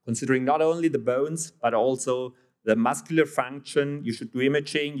 considering not only the bones, but also the muscular function. You should do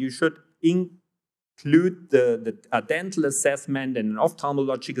imaging. You should include a dental assessment and an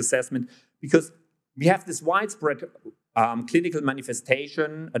ophthalmologic assessment, because we have this widespread clinical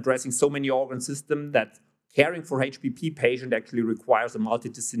manifestation addressing so many organ systems that caring for HPP patient actually requires a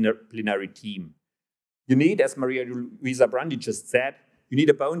multidisciplinary team. You need, as Maria Luisa Brandi just said, you need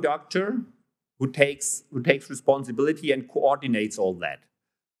a bone doctor who takes responsibility and coordinates all that.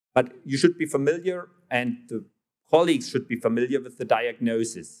 But you should be familiar, and the colleagues should be familiar with the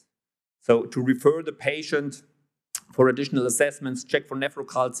diagnosis. So to refer the patient for additional assessments, check for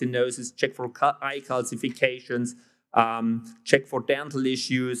nephrocalcinosis, check for eye calcifications, check for dental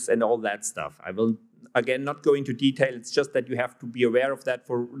issues and all that stuff. I will, again, not go into detail. It's just that you have to be aware of that.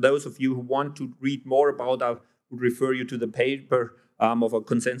 For those of you who want to read more about, I would refer you to the paper of a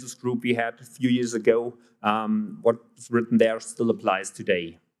consensus group we had a few years ago. What's written there still applies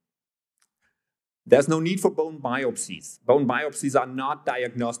today. There's no need for bone biopsies. Bone biopsies are not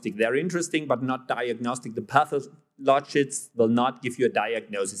diagnostic. They're interesting, but not diagnostic. The pathologist will not give you a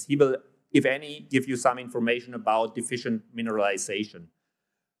diagnosis. He will, if any, give you some information about deficient mineralization.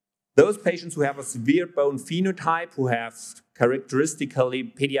 Those patients who have a severe bone phenotype, who have characteristically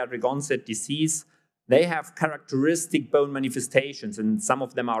pediatric onset disease, they have characteristic bone manifestations, and some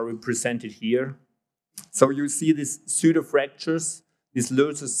of them are represented here. So you see these pseudofractures, these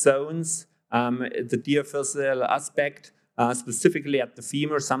loose zones, the diaphyseal aspect, specifically at the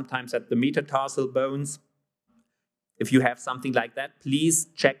femur, sometimes at the metatarsal bones. If you have something like that, please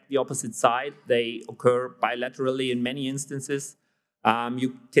check the opposite side. They occur bilaterally in many instances.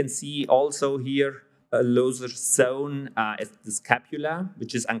 You can see also here a loser zone at the scapula,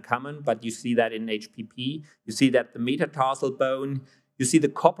 which is uncommon, but you see that in HPP. You see that the metatarsal bone. You see the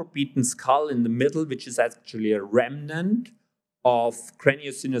copper-beaten skull in the middle, which is actually a remnant of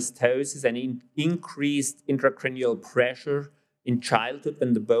craniosynostosis and increased intracranial pressure in childhood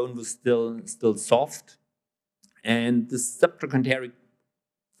when the bone was still soft. And the subtrochanteric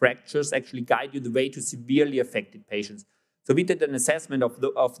fractures actually guide you the way to severely affected patients. So we did an assessment of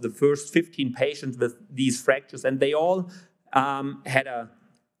the first 15 patients with these fractures, and they all had a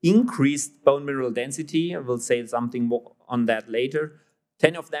increased bone mineral density. I will say something more on that later.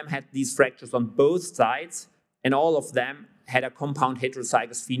 10 of them had these fractures on both sides, and all of them had a compound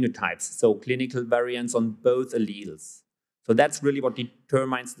heterozygous phenotypes, so clinical variants on both alleles. So that's really what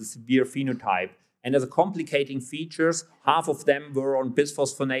determines the severe phenotype. And as a complicating features, half of them were on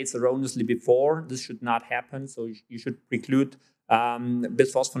bisphosphonates erroneously before. This should not happen, so you should preclude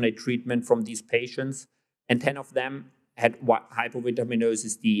bisphosphonate treatment from these patients. And 10 of them had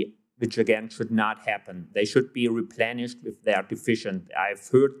hypovitaminosis D, which again should not happen. They should be replenished if they are deficient. I've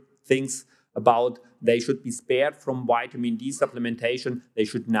heard things about they should be spared from vitamin D supplementation. They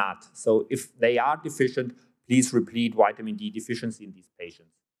should not. So if they are deficient, please replete vitamin D deficiency in these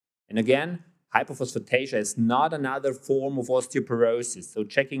patients. And again, hypophosphatemia is not another form of osteoporosis. So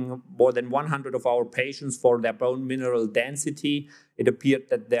checking more than 100 of our patients for their bone mineral density, it appeared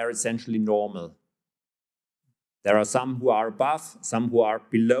that they're essentially normal. There are some who are above, some who are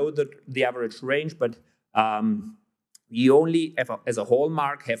below the average range, but we only, as a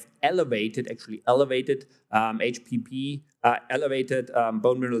hallmark, have elevated HPP, elevated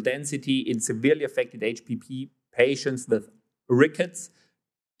bone mineral density in severely affected HPP patients with rickets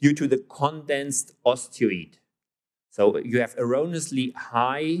due to the condensed osteoid. So you have erroneously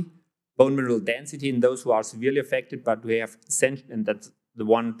high bone mineral density in those who are severely affected, but we have, and that's the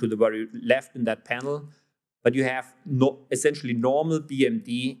one to the very left in that panel, but you have essentially normal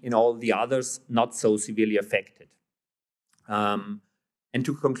BMD in all the others, not so severely affected. And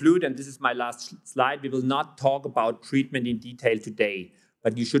to conclude, and this is my last slide, we will not talk about treatment in detail today,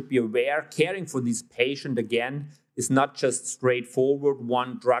 but you should be aware caring for this patient, again, is not just straightforward,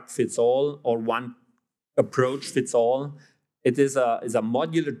 one drug fits all or one approach fits all. It is a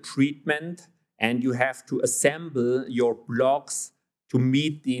modular treatment, and you have to assemble your blocks to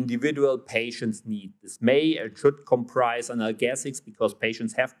meet the individual patient's need. This may or should comprise analgesics because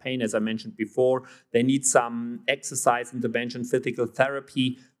patients have pain, as I mentioned before. They need some exercise intervention, physical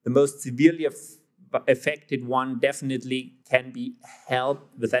therapy. The most severely affected one definitely can be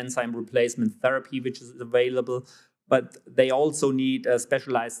helped with enzyme replacement therapy, which is available. But they also need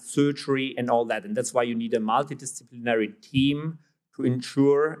specialized surgery and all that. And that's why you need a multidisciplinary team to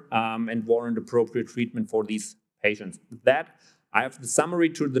ensure and warrant appropriate treatment for these patients. With that, I have the summary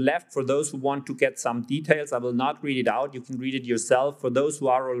to the left for those who want to get some details. I will not read it out. You can read it yourself. For those who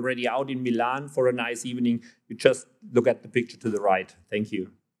are already out in Milan for a nice evening, you just look at the picture to the right. Thank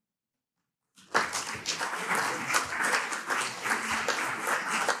you.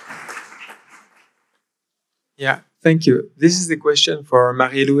 Yeah, thank you. This is the question for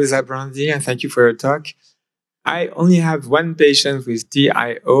Marie-Louisa Brandy, and thank you for your talk. I only have one patient with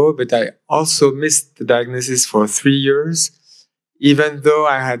TIO, but I also missed the diagnosis for 3 years, even though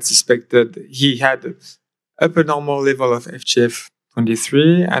I had suspected he had upper normal level of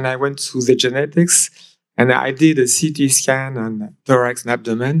FGF23, and I went to the genetics, and I did a CT scan on thorax and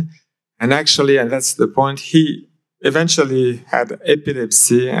abdomen, and actually, and that's the point, he eventually had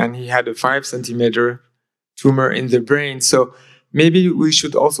epilepsy, and he had a 5 centimeter tumor in the brain. So maybe we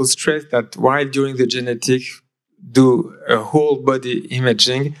should also stress that while doing the genetic, do a whole body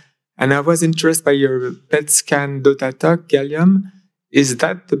imaging. And I was interested by your PET scan data talk, gallium. Is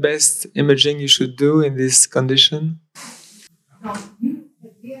that the best imaging you should do in this condition? No, you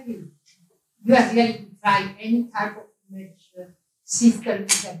have really to try any type of image system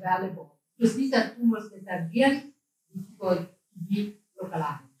is available, because these are tumors that are really difficult to be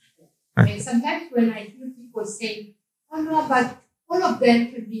localized. And sometimes when I hear people say, oh no, but all of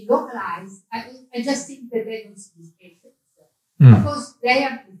them can be localized, I just think that they don't see these patients. Because they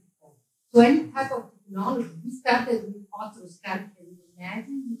are difficult. So any type of technology, we started with arthroscan, can you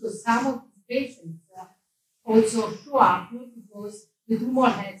imagine? Because some of these patients also show up because the tumor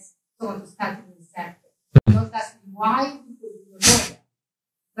has orthostatic receptor. Don't ask me why, because you don't know that.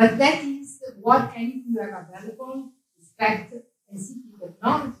 But that is what anything you have available, respect and CT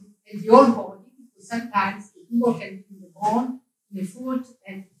technology, and your body, because sometimes the tumor can be in the bone, in the foot,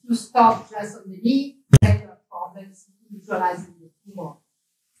 and if you stop just on the knee, then you have problems visualizing the tumor.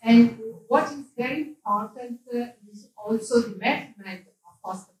 And what is very important is also the measurement of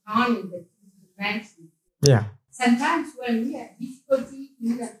phosphokinase that you mentioned. Yeah. Sometimes when we have difficulty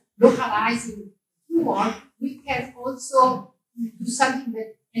in localizing tumor, we can also do something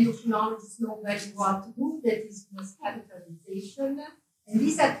that endocrinologists know very well to do, that is catheterization. And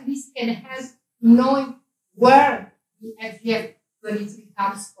this at least can help knowing where the FGF23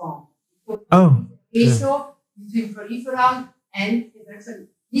 comes from. Ratio between peripheral and eventually.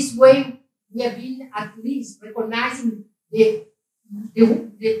 This way, we have been at least recognizing the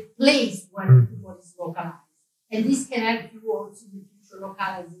place where the tumor is localized. And this can help you also in the future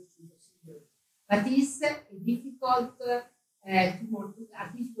localization procedure. But it's a difficult tumor to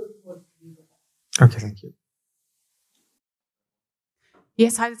be. Okay, thank you.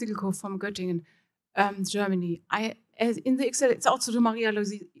 Yes, Heide Siegelko from Göttingen, Germany. In the XLX, it's also to Maria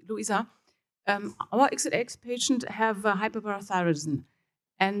Luisa. Our XLX patients have hyperparathyroidism.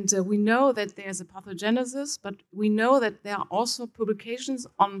 And we know that there's a pathogenesis, but we know that there are also publications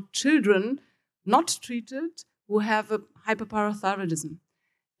on children not treated who have a hyperparathyroidism.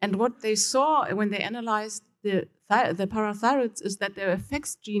 And what they saw when they analyzed the parathyroids is that there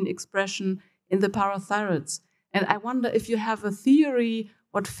affects gene expression in the parathyroids. And I wonder if you have a theory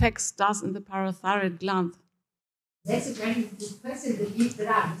what FEX does in the parathyroid gland. That's a very good question.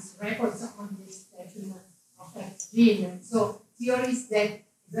 There are these records on this of that gene. And so theories that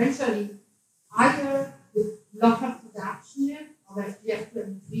eventually either the local production of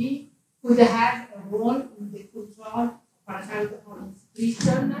FGF23 could have a role in the control of parathyroid hormone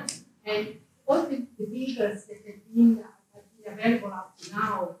secretion, and all the papers that have been available up to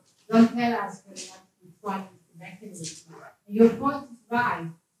now don't tell us very much what is the mechanism. And your point is right.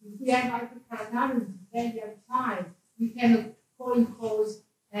 If we have hyperparathyroidism very young child, we cannot co-impose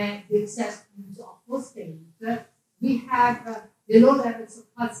the excess use of phosphate. We have the low levels of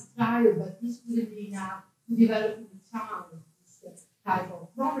calcitriol, but this wouldn't be enough to develop in the child this type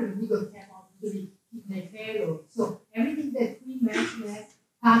of problem. We don't have obviously kidney failure. So everything that we mention as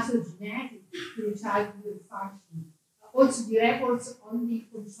pathogenetic to the childhood function. Also the records on the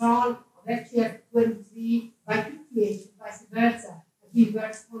control of FGF23 by PTH and vice versa have been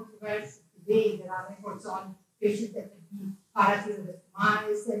very controversial today. There are records on patients that have been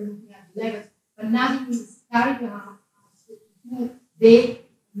parathyroidectomized and looking at the levels, but nothing is carrying out they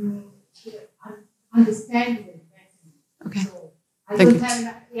understand it. Okay. So I thank don't you.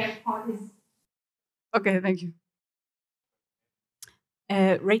 have that part. Okay, thank you.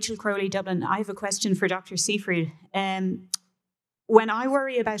 Rachel Crowley, Dublin. I have a question for Dr. Seifried. When I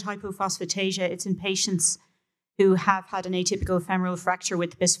worry about hypophosphatasia, it's in patients who have had an atypical femoral fracture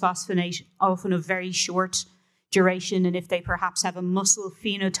with bisphosphonate, often of very short duration, and if they perhaps have a muscle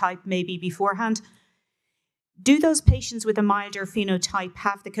phenotype maybe beforehand. do those patients with a milder phenotype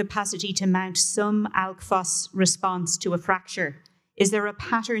have the capacity to mount some alk-phos response to a fracture? Is there a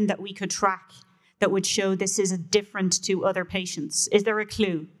pattern that we could track that would show this is different to other patients? Is there a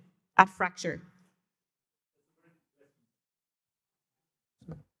clue at fracture?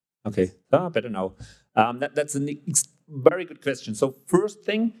 Okay, better now. That's a very good question. So first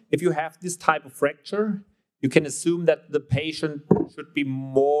thing, if you have this type of fracture, you can assume that the patient should be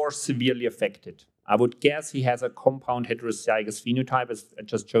more severely affected. I would guess he has a compound heterozygous phenotype, as I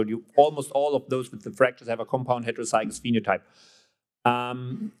just showed you. Almost all of those with the fractures have a compound heterozygous phenotype.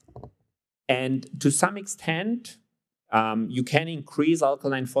 And to some extent, you can increase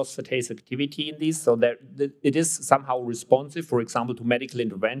alkaline phosphatase activity in these, so that it is somehow responsive, for example, to medical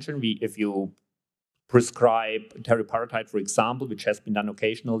intervention. If you prescribe teriparatide, for example, which has been done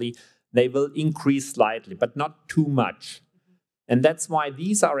occasionally, they will increase slightly, but not too much. And that's why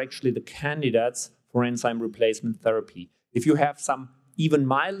these are actually the candidates for enzyme replacement therapy. If you have some even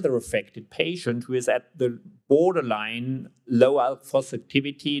milder affected patient who is at the borderline low alk-phos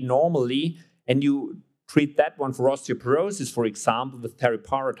activity normally, and you treat that one for osteoporosis, for example, with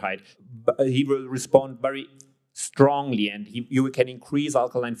teriparatide, he will respond very strongly, and you can increase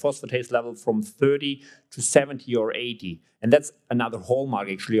alkaline phosphatase level from 30 to 70 or 80. And that's another hallmark,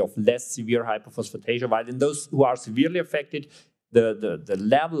 actually, of less severe hyperphosphatemia, while in those who are severely affected, the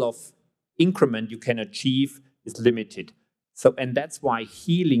level of increment you can achieve is limited. So, and that's why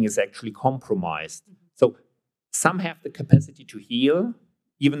healing is actually compromised. So some have the capacity to heal,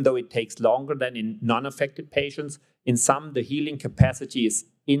 even though it takes longer than in non-affected patients. In some, the healing capacity is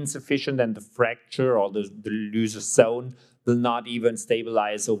insufficient, and the fracture or the loser zone will not even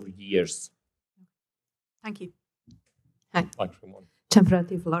stabilize over years. Thank you. Hi. Ciao,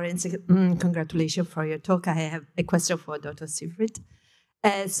 Florence. Congratulations for your talk. I have a question for Dr. Siefried.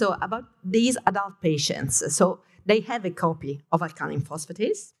 So about these adult patients, so they have a copy of alkaline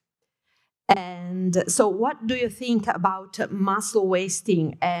phosphatase. And so what do you think about muscle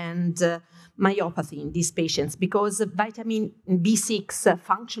wasting and myopathy in these patients? Because vitamin B6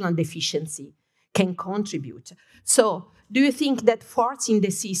 functional deficiency can contribute. So do you think that forcing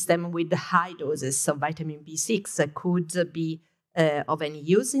the system with the high doses of vitamin B6 could be of any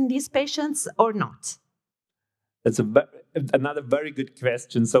use in these patients or not? That's another very good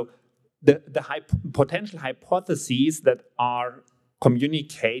question. So the potential hypotheses that are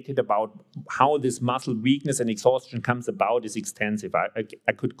communicated about how this muscle weakness and exhaustion comes about is extensive.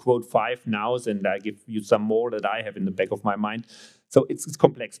 I could quote 5 nows, and I give you some more that I have in the back of my mind. So it's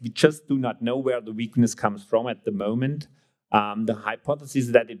complex. We just do not know where the weakness comes from at the moment. The hypothesis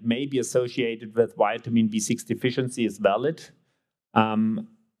that it may be associated with vitamin B6 deficiency is valid. And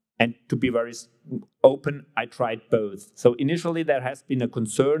to be very open, I tried both. So initially there has been a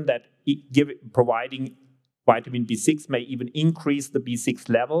concern that providing vitamin B6 may even increase the B6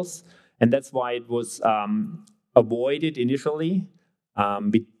 levels, and that's why it was avoided initially.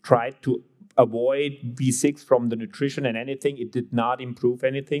 We tried to avoid B6 from the nutrition and anything. It did not improve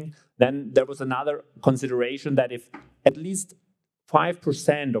anything. Then there was another consideration that if at least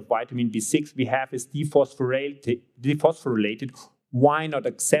 5% of vitamin B6 we have is dephosphorylated, why not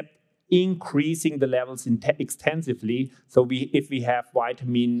accept increasing the levels extensively? So if we have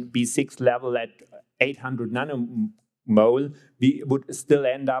vitamin B6 level at 800 nanomole, we would still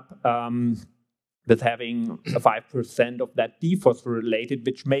end up with having 5% of that dephosphorylated,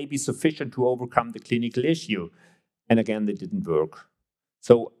 which may be sufficient to overcome the clinical issue. And again, they didn't work.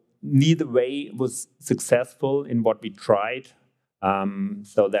 So neither way was successful in what we tried.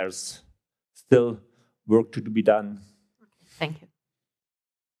 So there's still work to be done. Thank you.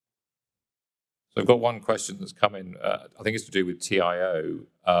 So I've got one question that's come in. I think it's to do with TIO,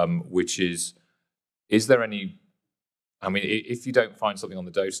 which is there any, I mean, if you don't find something on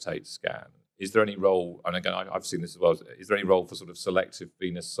the dose-tape scan, is there any role, and again, I've seen this as well, is there any role for sort of selective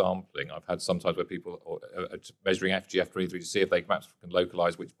venous sampling? I've had sometimes where people are measuring FGF23 to see if they perhaps can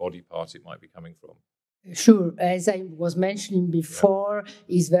localize which body part it might be coming from. Sure. As I was mentioning before,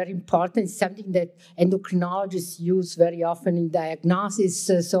 is very important. It's something that endocrinologists use very often in diagnosis.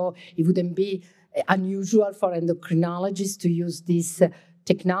 So it wouldn't be unusual for endocrinologists to use this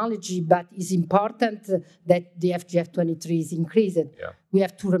technology, but it's important that the FGF23 is increased. Yeah. We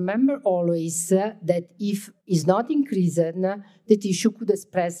have to remember always that if it's not increased, the tissue could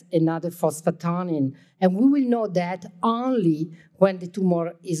express another phosphatinin. And we will know that only when the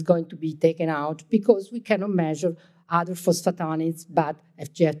tumor is going to be taken out, because we cannot measure other phosphatinins but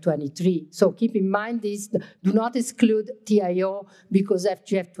FGF23. So keep in mind this, do not exclude TIO because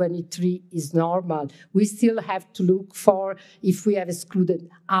FGF23 is normal. We still have to look for if we have excluded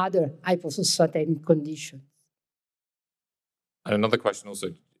other hypophosphatemic conditions. And another question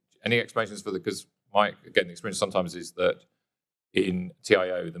also, any explanations for because the experience sometimes is that in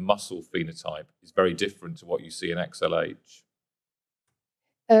TIO, the muscle phenotype is very different to what you see in XLH.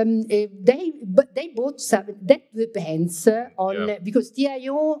 They both that depends on because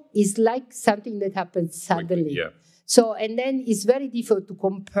TIO is like something that happens suddenly. Yeah. So and then it's very difficult to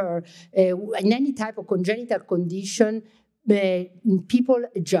compare in any type of congenital condition. People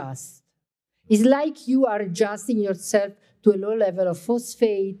adjust. It's like you are adjusting yourself to a low level of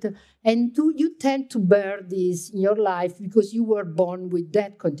phosphate, and you tend to bear this in your life because you were born with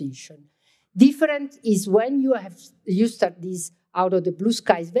that condition. Different is when you start this out of the blue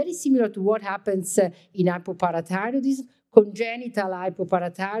sky. It's very similar to what happens in hypoparathyroidism, congenital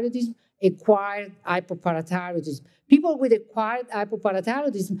hypoparathyroidism, acquired hypoparathyroidism. People with acquired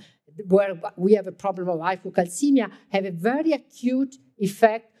hypoparathyroidism, where we have a problem of hypocalcemia, have a very acute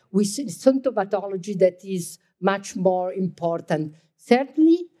effect with symptomatology that is much more important.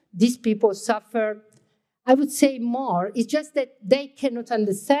 Certainly, these people suffer, I would say, more. It's just that they cannot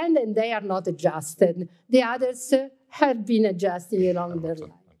understand and they are not adjusted. The others have been adjusting along their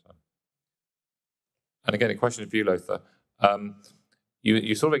life. And again, a question for you, Lothar.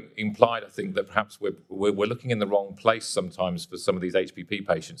 You sort of implied, I think, that perhaps we're looking in the wrong place sometimes for some of these HPP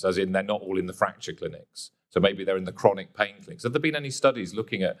patients, as in they're not all in the fracture clinics. So maybe they're in the chronic pain clinics. Have there been any studies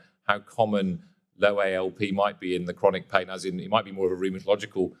looking at how common low ALP might be in the chronic pain, as in it might be more of a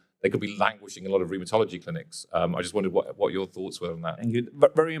rheumatological, they could be languishing in a lot of rheumatology clinics? I just wondered what your thoughts were on that. Thank you.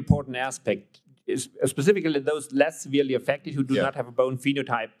 Very important aspect is specifically those less severely affected who do not have a bone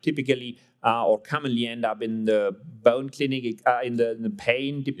phenotype typically or commonly end up in the bone clinic, in the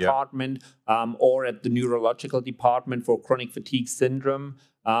pain department, or at the neurological department for chronic fatigue syndrome,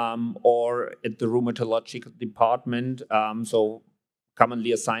 or at the rheumatological department, so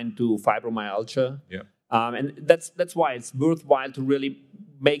commonly assigned to fibromyalgia. And that's why it's worthwhile to really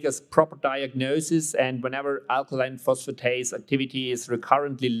make a proper diagnosis, and whenever alkaline phosphatase activity is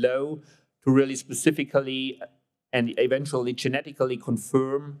recurrently low, to really specifically and eventually genetically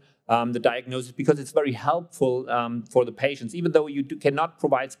confirm the diagnosis, because it's very helpful for the patients. Even though you cannot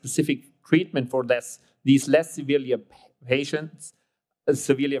provide specific treatment for these less severely affected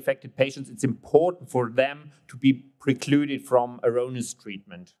patients, it's important for them to be precluded from erroneous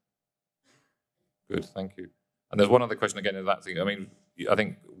treatment. Good, thank you. And there's one other question again in that thing. I mean, I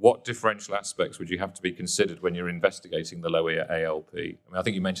think what differential aspects would you have to be considered when you're investigating the lower ALP? I mean, I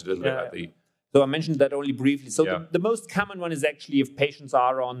think you mentioned a little bit about the... So I mentioned that only briefly. So the most common one is actually if patients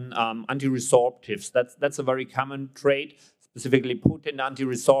are on antiresorptives. That's a very common trait, specifically potent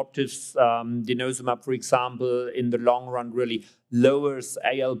antiresorptives. Denosumab, for example, in the long run really lowers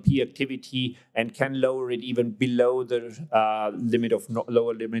ALP activity and can lower it even below the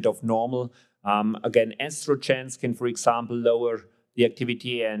lower limit of normal. Again, estrogens can, for example, lower the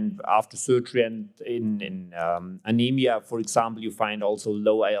activity, and after surgery and in anemia, for example, you find also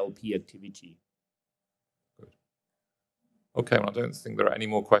low ALP activity. Good. Okay, well, I don't think there are any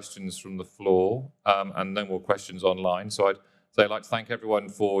more questions from the floor, and no more questions online. So I'd like to thank everyone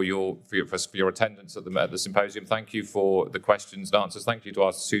for your attendance at the symposium. Thank you for the questions and answers. Thank you to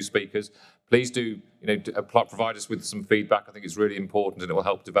our two speakers. Please do provide us with some feedback. I think it's really important, and it will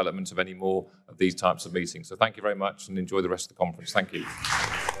help development of any more of these types of meetings. So thank you very much, and enjoy the rest of the conference. Thank you.